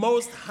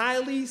most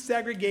highly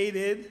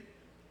segregated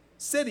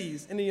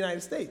cities in the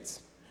United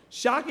States.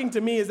 Shocking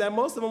to me is that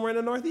most of them were in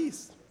the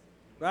Northeast,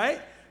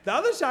 right? The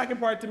other shocking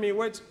part to me,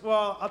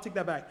 I'll take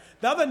that back.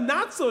 The other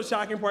not so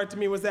shocking part to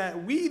me was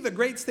that we, the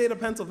great state of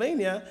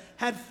Pennsylvania,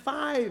 had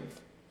 5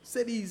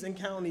 cities and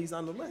counties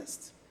on the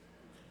list.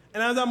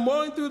 And as I'm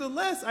going through the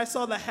list, I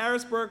saw the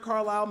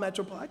Harrisburg-Carlisle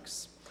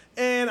Metroplex.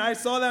 And I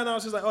saw that and I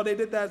was just like, oh, they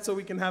did that so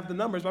we can have the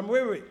numbers. But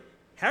wait.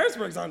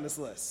 Harrisburg's on this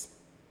list.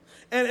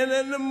 And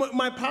then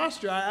my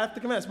posture, I have to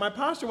confess, my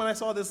posture when I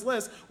saw this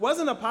list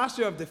wasn't a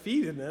posture of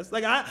defeatedness.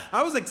 Like,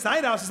 I was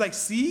excited. I was just like,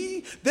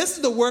 see, this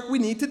is the work we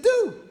need to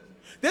do.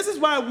 This is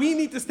why we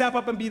need to step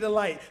up and be the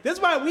light. This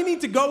is why we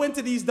need to go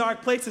into these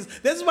dark places.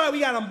 This is why we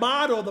got to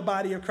model the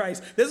body of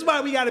Christ. This is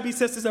why we got to be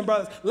sisters and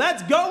brothers.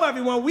 Let's go,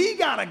 everyone. We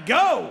got to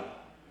go.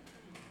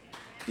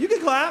 You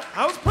can clap.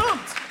 I was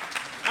pumped.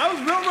 I was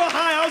real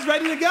high. I was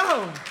ready to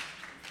go.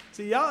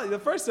 See, y'all, the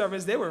first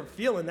service, they were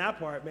feeling that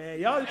part, man.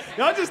 Y'all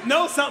just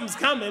know something's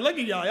coming. Look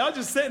at y'all. Y'all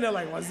just sitting there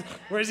like,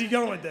 where's he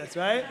going with this,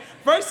 right?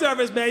 First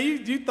service, man,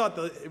 you thought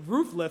the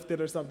roof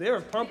lifted or something. They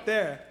were pumped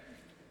there.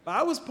 But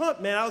I was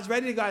pumped, man. I was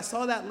ready to go. I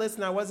saw that list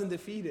and I wasn't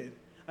defeated.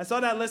 I saw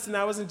that list and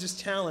I wasn't just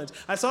challenged.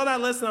 I saw that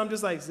list and I'm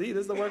just like, see,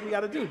 this is the work we got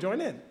to do. Join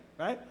in,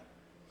 right?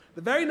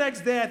 The very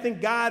next day, I think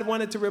God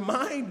wanted to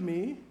remind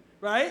me,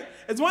 right?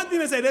 It's one thing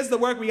to say, this is the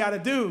work we got to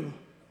do.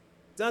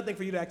 It's another thing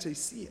for you to actually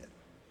see it.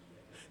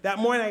 That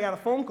morning, I got a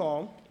phone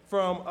call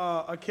from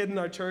a kid in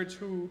our church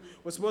who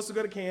was supposed to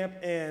go to camp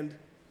and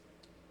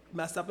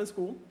messed up in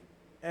school.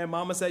 And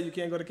mama said, you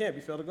can't go to camp,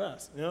 you failed the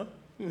class, you know?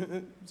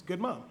 It's a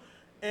good mom.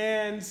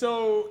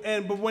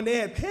 But when they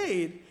had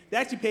paid, they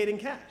actually paid in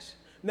cash.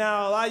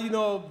 Now, a lot of you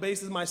know,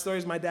 based on my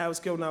stories, my dad was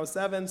killed when I was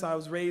 7, so I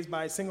was raised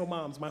by single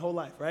moms my whole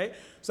life, right?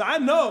 So I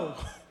know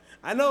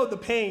the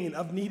pain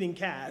of needing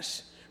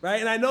cash, right?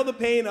 And I know the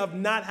pain of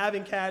not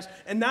having cash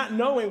and not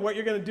knowing what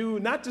you're going to do,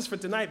 not just for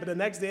tonight, but the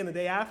next day and the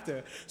day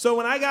after. So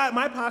when I got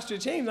my posture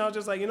changed, I was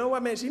just like, you know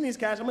what, man, she needs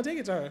cash, I'm going to take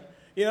it to her,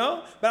 you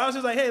know? But I was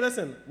just like, hey,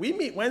 listen, we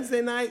meet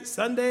Wednesday night,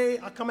 Sunday,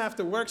 I'll come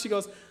after work. She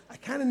goes, I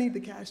kind of need the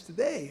cash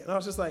today. And I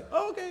was just like,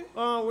 oh, okay,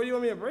 where do you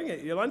want me to bring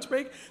it? Your lunch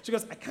break? She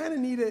goes, I kind of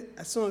need it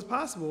as soon as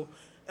possible.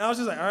 And I was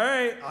just like, all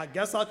right, I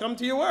guess I'll come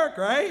to your work,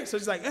 right? So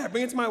she's like, yeah,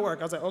 bring it to my work.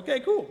 I was like, okay,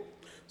 cool.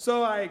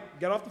 So I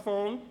get off the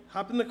phone,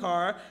 hop in the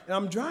car, and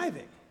I'm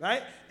driving,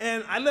 right?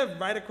 And I live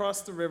right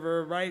across the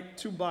river, right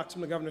 2 blocks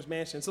from the governor's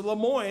mansion. So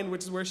Lemoyne,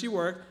 which is where she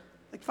worked,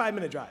 like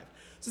 5-minute drive.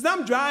 So as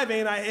I'm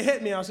driving, and it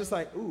hit me, I was just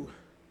like, ooh,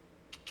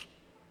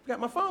 got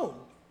my phone.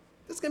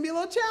 This is going to be a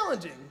little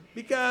challenging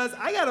because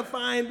I got to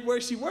find where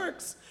she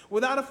works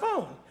without a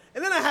phone.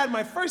 And then I had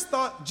my first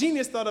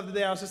genius thought of the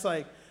day. I was just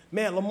like,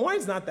 man,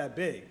 Lemoyne's not that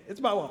big. It's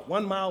about, what,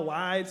 1 mile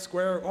wide,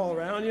 square all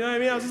around, you know what I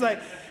mean? I was just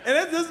like,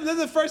 and this is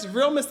the first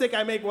real mistake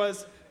I make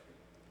was,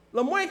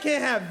 Lemoyne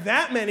can't have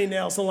that many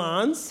nail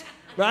salons,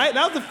 right?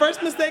 That was the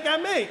first mistake I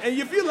made. And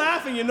if you're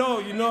laughing, you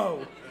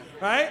know,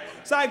 right?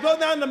 So I go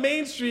down the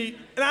main street,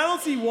 and I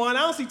don't see 1, I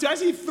don't see 2, I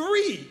see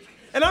 3.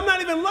 And I'm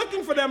not even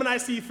looking for them, and I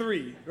see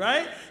 3,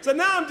 right? So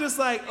now I'm just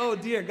like, oh,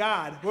 dear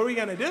God, what are we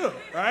going to do,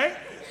 right?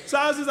 So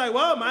I was just like,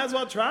 well, might as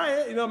well try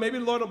it. You know, maybe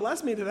the Lord will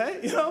bless me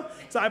today, you know?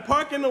 So I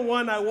park in the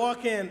 1, I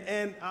walk in,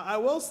 and I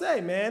will say,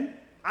 man,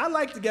 I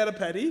like to get a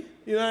pedi.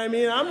 You know what I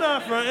mean? I'm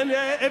not fronting.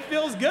 It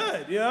feels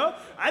good, you know?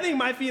 I think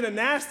my feet are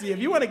nasty. If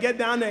you want to get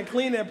down there and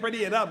clean it and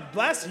pretty it up,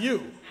 bless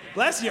you.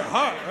 Bless your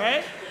heart,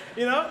 right?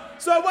 You know?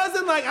 So it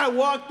wasn't like I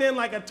walked in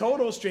like a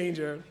total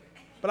stranger.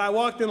 But I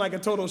walked in like a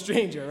total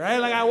stranger, right?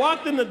 Like I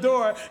walked in the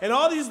door, and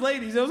all these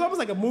ladies, it was almost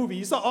like a movie.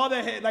 You saw all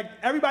their like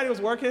everybody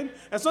was working.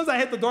 As soon as I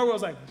hit the door, it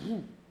was like,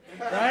 boo,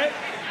 right?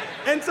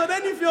 And so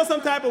then you feel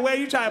some type of way,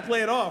 you try to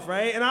play it off,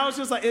 right? And I was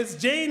just like, is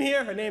Jane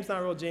here? Her name's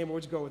not real Jane, but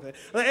we'll just go with it.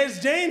 Like, is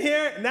Jane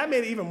here? And that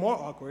made it even more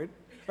awkward,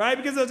 right?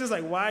 Because it was just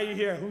like, why are you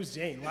here? Who's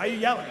Jane? Why are you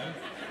yelling?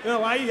 You know,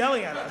 why are you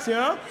yelling at us, you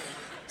know?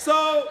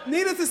 So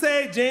needless to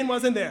say, Jane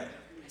wasn't there.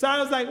 So I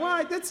was like, well,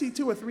 I did see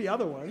 2 or 3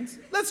 other ones.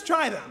 Let's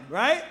try them,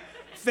 right?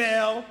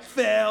 Fail.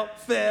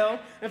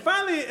 And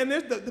finally, and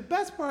there's the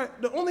best part,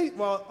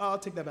 I'll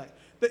take that back.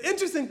 The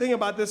interesting thing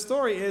about this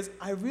story is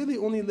I really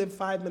only live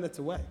 5 minutes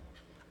away.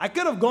 I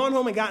could have gone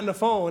home and gotten the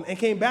phone and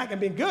came back and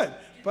been good,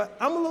 but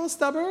I'm a little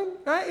stubborn,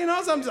 right? You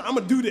know, so I'm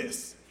gonna do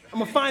this. I'm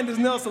gonna find this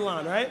nail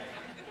salon, right?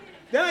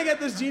 Then I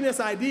get this genius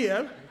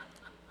idea.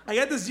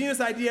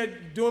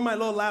 Doing my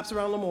little laps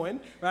around Lemoyne,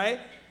 right?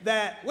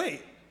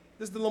 Wait,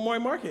 this is the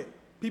Lemoyne market.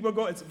 People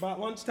go, it's about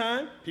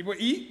lunchtime, people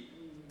eat.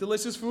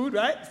 Delicious food,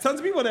 right? Tons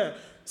of people there.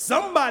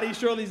 Somebody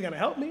surely is gonna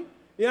help me.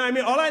 You know what I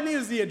mean? All I need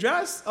is the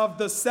address of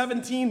the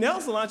 17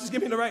 nail salons. Just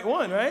give me the right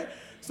one, right?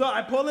 So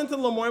I pull into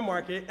the Lemoyne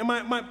market, and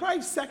my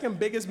probably second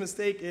biggest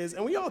mistake is,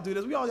 and we all do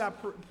this, we all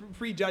got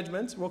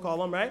prejudgments, we'll call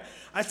them, right?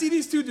 I see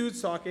these 2 dudes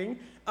talking.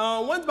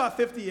 One's about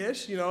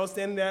 50-ish, you know,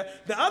 standing there.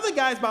 The other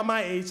guy's about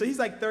my age, so he's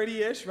like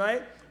 30-ish,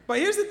 right? But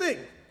here's the thing.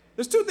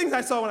 There's 2 things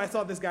I saw when I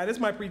saw this guy. This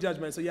is my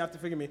prejudgment, so you have to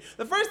forgive me.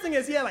 The first thing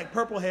is he had like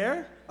purple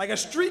hair, like a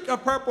streak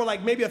of purple,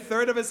 like maybe a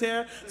third of his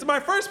hair. So my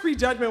first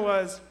prejudgment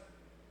was,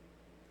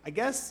 I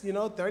guess, you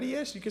know,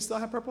 30-ish, you can still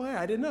have purple hair.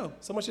 I didn't know.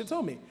 Someone should have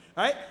told me,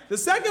 right? The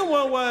second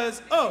one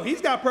was, oh,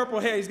 he's got purple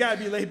hair. He's got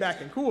to be laid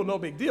back and cool. No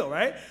big deal,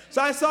 right?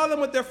 So I saw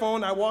them with their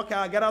phone. I walk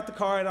out, I get out the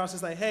car, and I was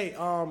just like, hey,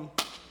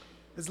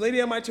 this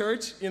lady at my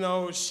church, you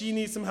know, she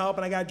needs some help,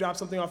 and I got to drop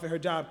something off at her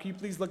job. Can you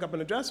please look up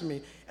an address for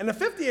me? And the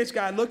 50-ish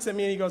guy looks at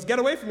me, and he goes, get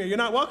away from here. You're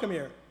not welcome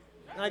here.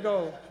 And I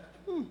go,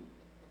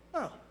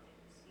 oh,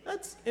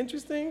 that's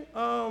interesting.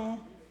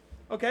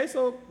 Okay,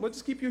 so we'll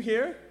just keep you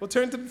here. We'll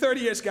turn to the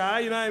 30-ish guy,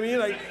 you know what I mean?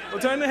 Like,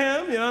 we'll turn to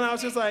him, you know, and I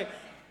was just like,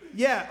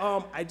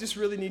 yeah, I just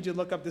really need you to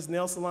look up this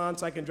nail salon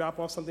so I can drop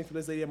off something for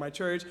this lady at my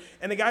church.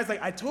 And the guy's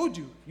like, I told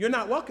you, you're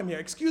not welcome here.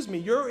 Excuse me,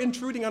 you're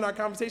intruding on our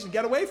conversation.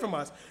 Get away from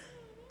us.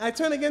 I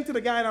turned again to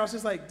the guy, and I was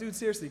just like, dude,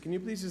 seriously, can you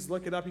please just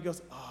look it up? He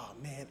goes, oh,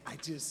 man, I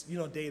just,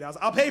 data. I was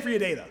like, I'll pay for your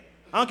data.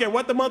 I don't care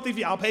what the monthly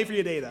fee, I'll pay for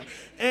your data.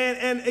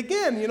 And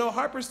again,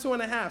 Harper's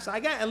 2.5, so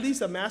I got at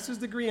least a master's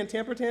degree in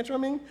temper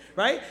tantruming,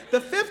 right? The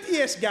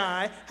 50-ish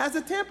guy has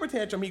a temper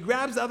tantrum. He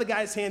grabs the other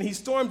guy's hand, he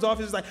storms off,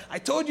 he's like, I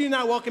told you you're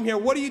not welcome here.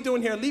 What are you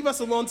doing here? Leave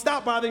us alone,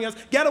 stop bothering us,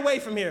 get away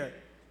from here.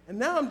 And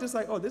now I'm just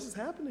like, oh, this is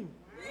happening.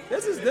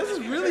 This is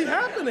really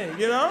happening,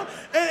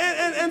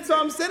 And so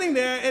I'm sitting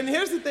there, and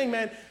here's the thing,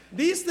 man.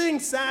 These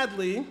things,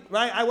 sadly,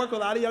 right, I work with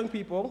a lot of young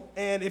people,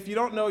 and if you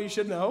don't know, you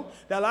should know,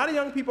 that a lot of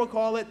young people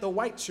call it the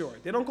White Shore.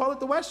 They don't call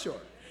it the West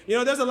Shore.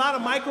 There's a lot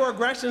of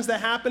microaggressions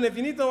that happen. If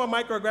you need to know what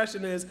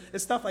microaggression is,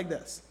 it's stuff like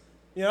this,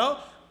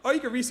 Or you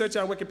can research it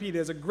on Wikipedia.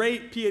 There's a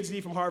great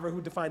PhD from Harvard who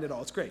defined it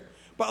all. It's great.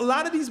 But a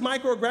lot of these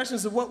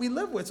microaggressions are what we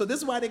live with. So this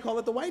is why they call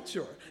it the white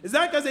shore. It's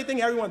not because they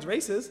think everyone's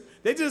racist.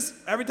 They just,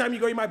 every time you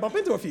go, you might bump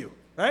into a few,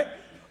 right?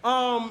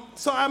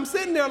 So I'm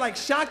sitting there like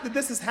shocked that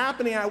this is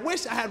happening. I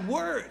wish I had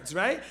words,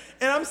 right?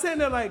 And I'm sitting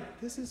there like,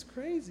 this is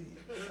crazy.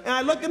 And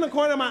I look in the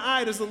corner of my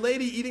eye, there's a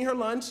lady eating her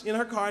lunch in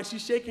her car, and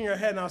she's shaking her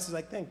head, and I was just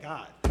like, thank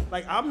God.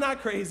 Like, I'm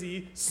not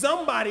crazy.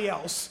 Somebody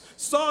else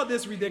saw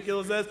this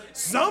ridiculousness.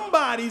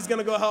 Somebody's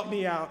gonna go help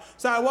me out.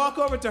 So I walk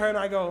over to her and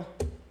I go,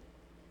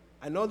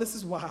 I know this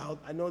is wild,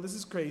 I know this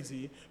is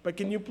crazy, but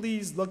can you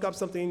please look up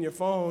something in your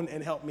phone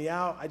and help me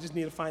out? I just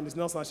need to find this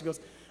nail salon. She goes,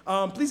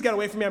 please get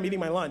away from me, I'm eating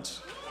my lunch.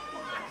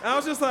 And I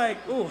was just like,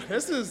 ooh,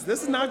 this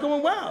is not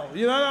going well.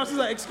 You know, and I was just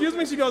like, excuse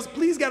me? She goes,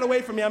 please get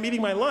away from me, I'm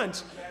eating my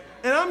lunch.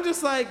 And I'm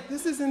just like,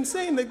 this is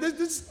insane. Like,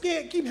 this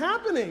can't keep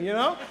happening, you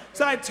know?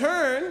 So I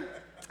turn,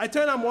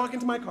 I'm walking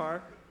to my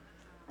car.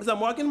 As I'm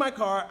walking to my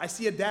car, I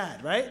see a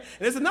dad, right? And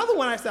there's another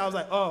one I saw, I was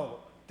like, oh,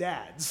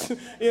 dads.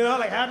 You know,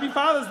 like Happy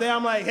Father's Day,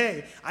 I'm like,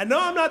 hey, I know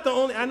I'm not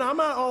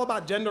all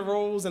about gender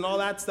roles and all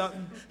that stuff.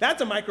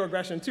 That's a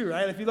microaggression too,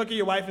 right? If you look at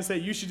your wife and say,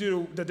 you should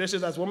do the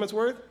dishes as woman's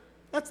worth,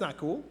 that's not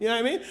cool, you know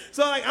what I mean?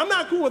 So like, I'm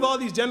not cool with all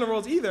these gender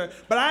roles either,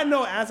 but I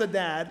know as a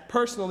dad,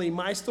 personally,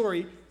 my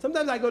story,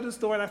 sometimes I go to the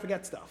store and I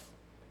forget stuff,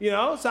 you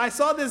know? So I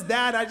saw this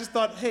dad, I just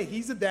thought, hey,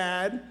 he's a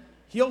dad,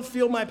 he'll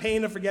feel my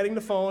pain of forgetting the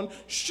phone,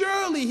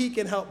 surely he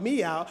can help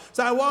me out.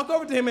 So I walk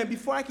over to him, and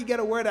before I could get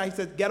a word out, he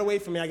said, get away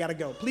from me, I gotta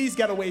go. Please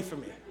get away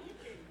from me.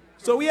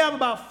 So we have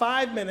about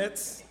 5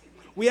 minutes,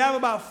 we have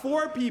about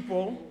 4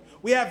 people,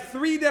 we have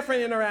 3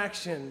 different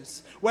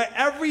interactions, where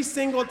every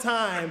single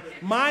time,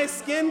 my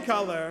skin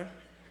color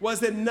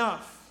was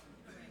enough.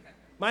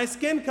 My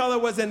skin color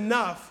was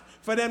enough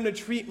for them to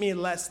treat me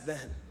less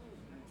than.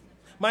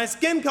 My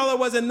skin color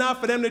was enough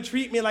for them to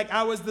treat me like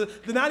I was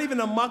not even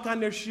a muck on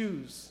their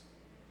shoes.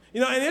 You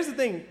know, and here's the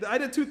thing, I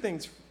did 2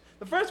 things.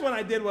 The first one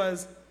I did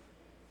was,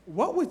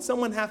 what would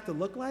someone have to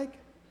look like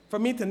for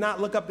me to not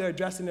look up their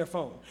address in their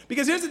phone?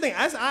 Because here's the thing,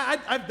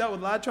 I've dealt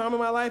with a lot of trauma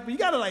in my life, but you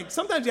gotta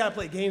sometimes you gotta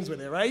play games with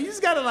it, right? You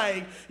just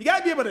gotta you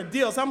gotta be able to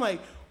deal. So I'm like,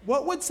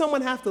 what would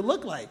someone have to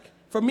look like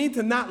for me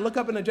to not look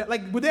up an address?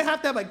 Like, would they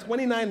have to have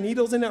 29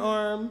 needles in their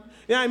arm?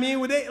 You know what I mean?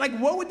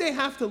 What would they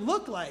have to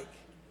look like?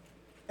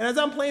 And as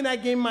I'm playing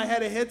that game in my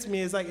head, it hits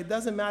me, it's like, it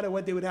doesn't matter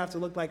what they would have to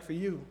look like for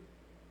you.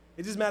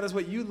 It just matters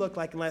what you look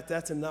like, and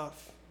that's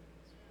enough.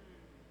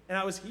 And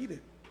I was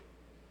heated.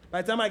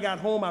 By the time I got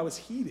home, I was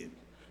heated.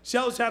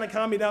 Shell was trying to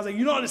calm me down. I was like,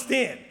 you don't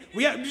understand.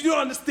 You don't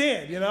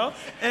understand, you know?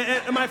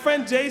 And my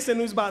friend Jason,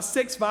 who's about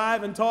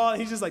 6'5" and tall,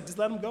 he's just like, just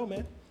let him go,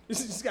 man. You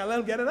just gotta let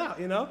him get it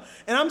out, you know?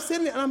 And I'm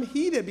sitting there and I'm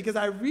heated because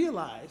I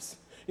realized,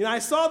 you know, I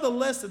saw the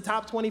list, the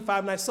top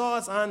 25, and I saw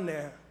us on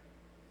there,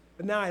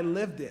 but now I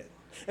lived it.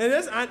 And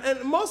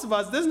most of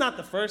us, this is not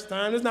the first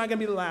time, this is not gonna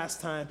be the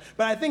last time,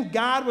 but I think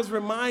God was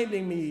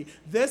reminding me,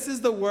 this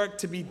is the work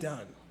to be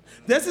done.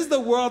 This is the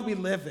world we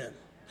live in.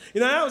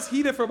 You know, I was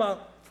heated for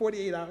about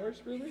 48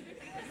 hours, really,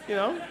 you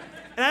know?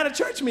 And I had a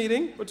church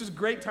meeting, which was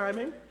great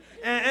timing.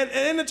 And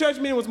in the church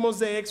meeting was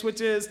Mosaics,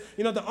 which is,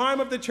 you know, the arm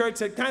of the church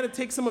that kind of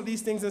takes some of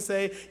these things and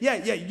say, yeah,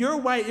 you're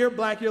white, you're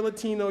black, you're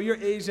Latino, you're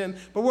Asian,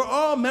 but we're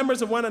all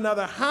members of one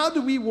another. How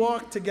do we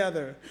walk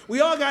together?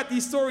 We all got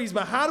these stories,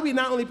 but how do we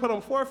not only put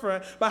them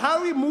forefront, but how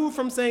do we move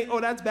from saying,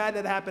 oh, that's bad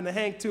that happened to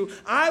Hank, to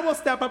I will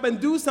step up and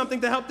do something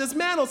to help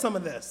dismantle some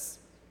of this,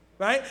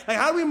 right? Like,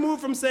 how do we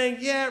move from saying,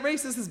 yeah,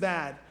 racist is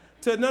bad,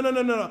 to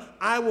no,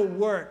 I will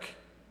work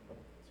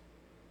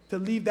to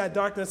leave that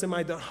darkness in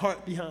my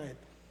heart behind.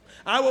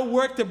 I will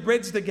work to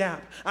bridge the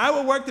gap. I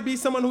will work to be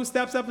someone who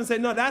steps up and say,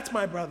 no, that's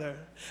my brother.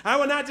 I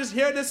will not just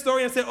hear this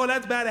story and say, oh,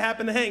 that's bad, it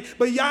happened to Hank.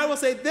 But I will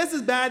say, this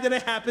is bad that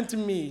it happened to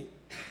me.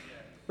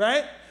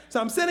 Right?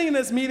 So I'm sitting in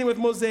this meeting with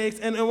Mosaics,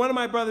 and one of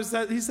my brothers,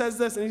 he says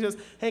this, and he says,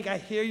 Hank, I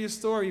hear your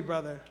story,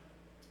 brother.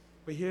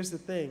 But here's the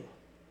thing.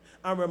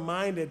 I'm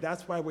reminded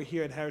that's why we're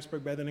here at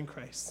Harrisburg Brethren in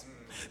Christ.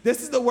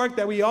 This is the work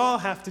that we all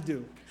have to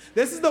do.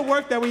 This is the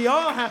work that we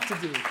all have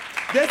to do.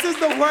 This is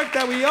the work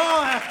that we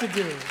all have to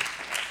do.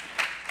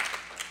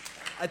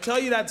 I tell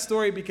you that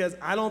story because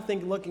I don't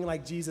think looking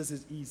like Jesus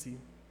is easy.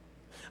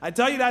 I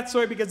tell you that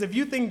story because if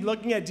you think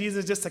looking at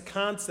Jesus is just a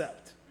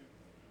concept,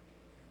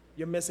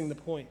 you're missing the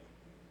point.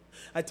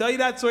 I tell you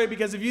that story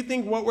because if you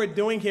think what we're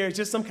doing here is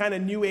just some kind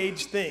of new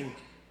age thing,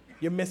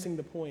 you're missing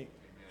the point.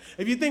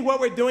 If you think what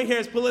we're doing here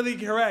is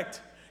politically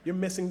correct, you're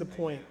missing the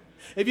point.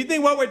 If you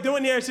think what we're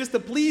doing here is just to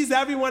please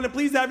everyone,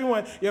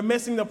 you're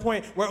missing the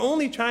point. We're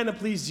only trying to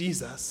please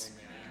Jesus.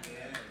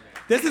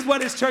 This is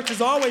what his church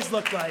has always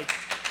looked like.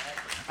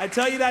 I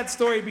tell you that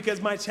story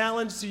because my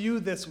challenge to you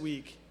this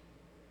week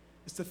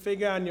is to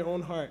figure out in your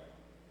own heart,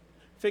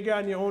 figure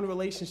out in your own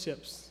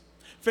relationships,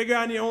 figure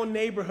out in your own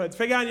neighborhoods,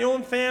 figure out in your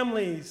own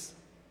families.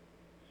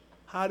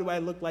 How do I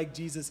look like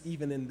Jesus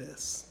even in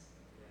this?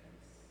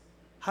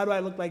 How do I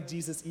look like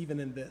Jesus even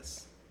in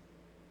this?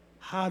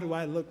 How do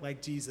I look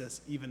like Jesus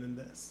even in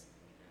this?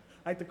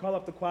 I'd like to call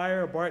up the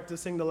choir or Bart to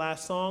sing the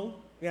last song.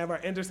 We have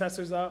our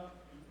intercessors up.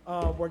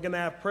 We're going to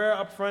have prayer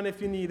up front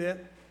if you need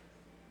it.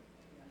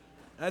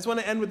 I just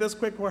want to end with this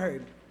quick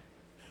word.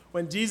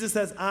 When Jesus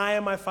says, I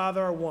and my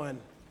Father are one,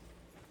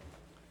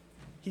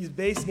 he's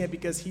basing it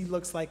because he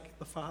looks like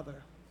the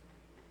Father.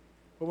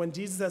 But when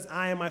Jesus says,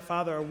 I and my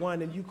Father are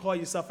one, and you call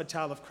yourself a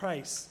child of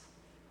Christ,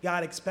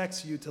 God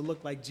expects you to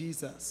look like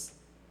Jesus.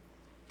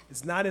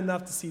 It's not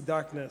enough to see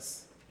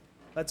darkness.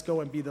 Let's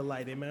go and be the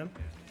light. Amen.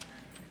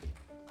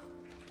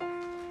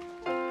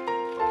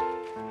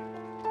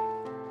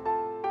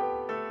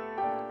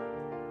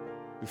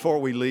 Before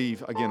we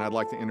leave, again, I'd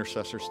like the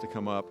intercessors to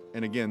come up.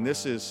 And again,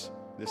 this is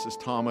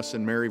Thomas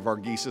and Mary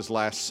Varghese's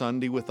last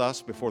Sunday with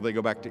us before they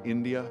go back to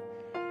India.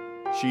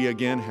 She,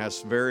 again,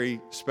 has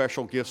very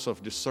special gifts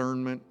of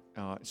discernment,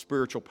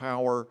 spiritual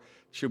power.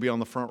 She'll be on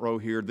the front row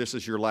here. This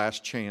is your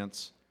last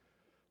chance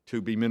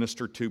to be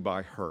ministered to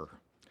by her.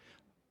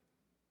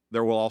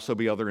 There will also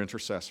be other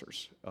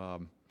intercessors.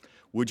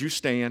 Would you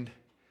stand?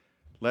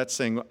 Let's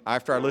sing.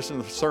 After I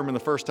listened to the sermon the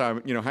first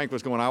time, Hank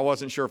was going, I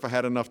wasn't sure if I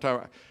had enough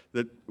time.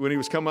 That when he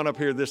was coming up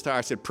here this time,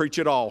 I said, preach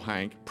it all,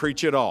 Hank.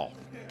 Preach it all.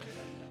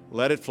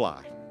 Let it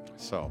fly.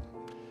 So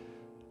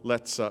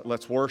let's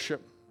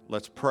worship.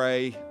 Let's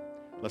pray.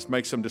 Let's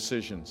make some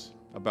decisions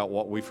about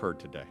what we've heard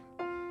today.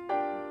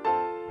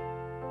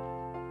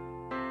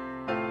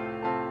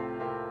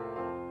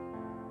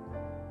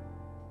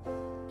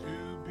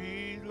 To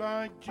be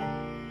like Jesus,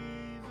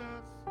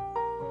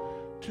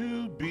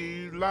 to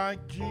be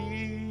like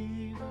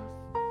Jesus,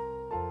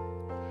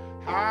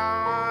 how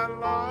I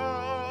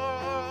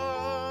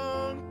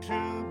long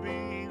to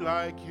be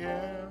like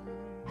him,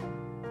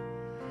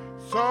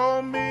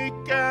 so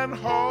meek and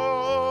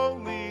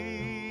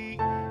holy,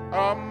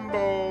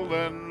 humble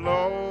and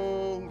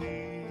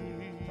lowly,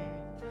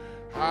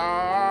 how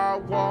I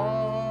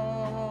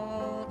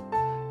want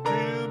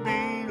to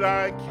be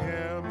like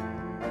him,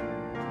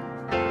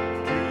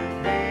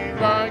 to be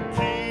like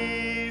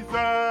Jesus,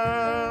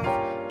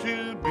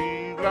 to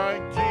be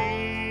like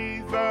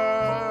Jesus,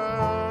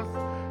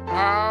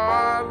 how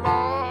I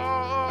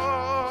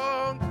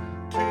long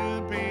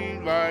to be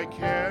like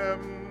him,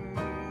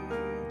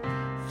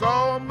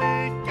 so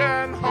meek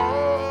and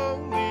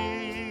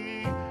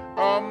holy,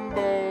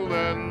 humble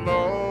and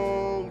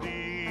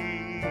lowly,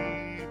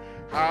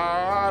 how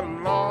I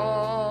long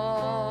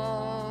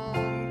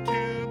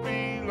to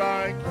be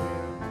like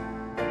him,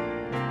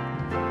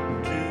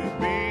 to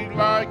be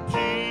like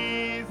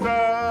Jesus,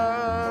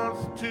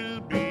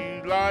 to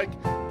be like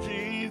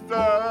Jesus,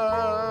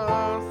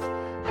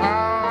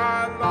 how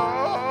I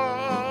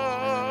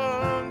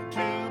long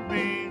to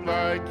be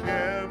like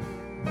him,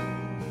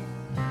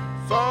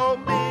 so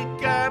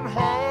meek and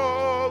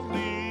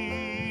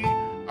holy,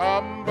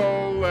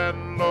 humble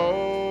and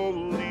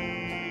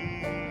lowly,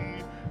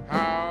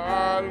 how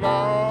I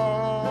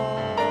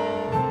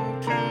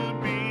long to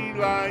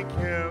be like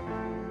him,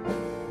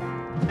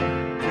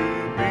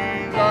 to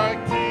be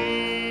like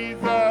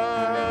Jesus,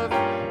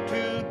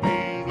 to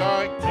be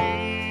like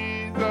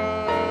Jesus,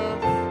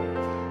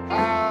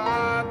 how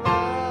I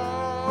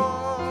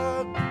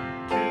long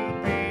to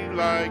be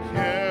like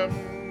him,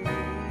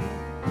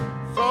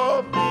 so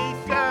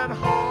meek and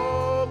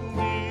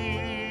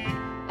holy,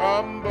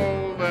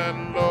 humble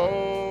and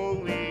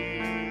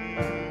lowly,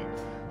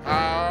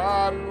 how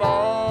I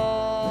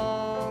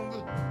long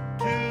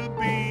to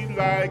be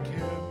like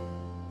him.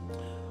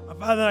 Our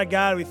Father, our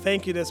God, we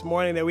thank you this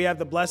morning that we have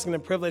the blessing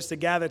and privilege to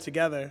gather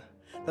together.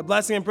 The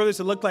blessing and privilege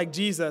to look like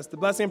Jesus. The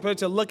blessing and privilege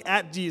to look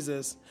at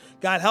Jesus.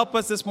 God, help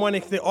us this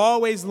morning to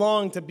always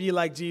long to be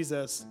like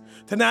Jesus.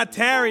 To not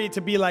tarry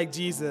to be like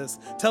Jesus.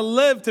 To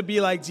live to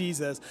be like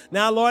Jesus.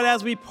 Now, Lord,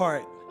 as we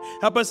part,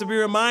 help us to be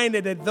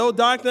reminded that though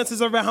darkness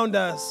is around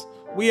us,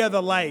 we are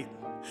the light.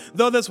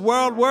 Though this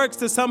world works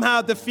to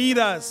somehow defeat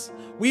us,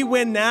 we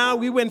win now,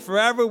 we win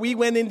forever, we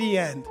win in the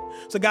end.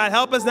 So God,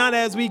 help us not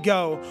as we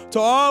go to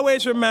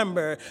always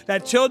remember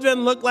that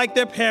children look like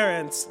their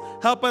parents.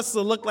 Help us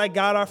to look like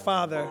God our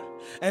Father.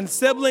 And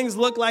siblings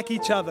look like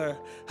each other.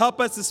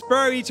 Help us to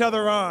spur each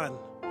other on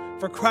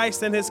for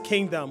Christ and his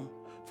kingdom.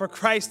 For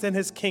Christ and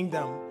his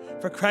kingdom.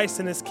 For Christ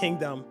and his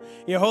kingdom.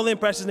 In your holy and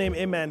precious name,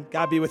 amen.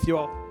 God be with you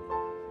all.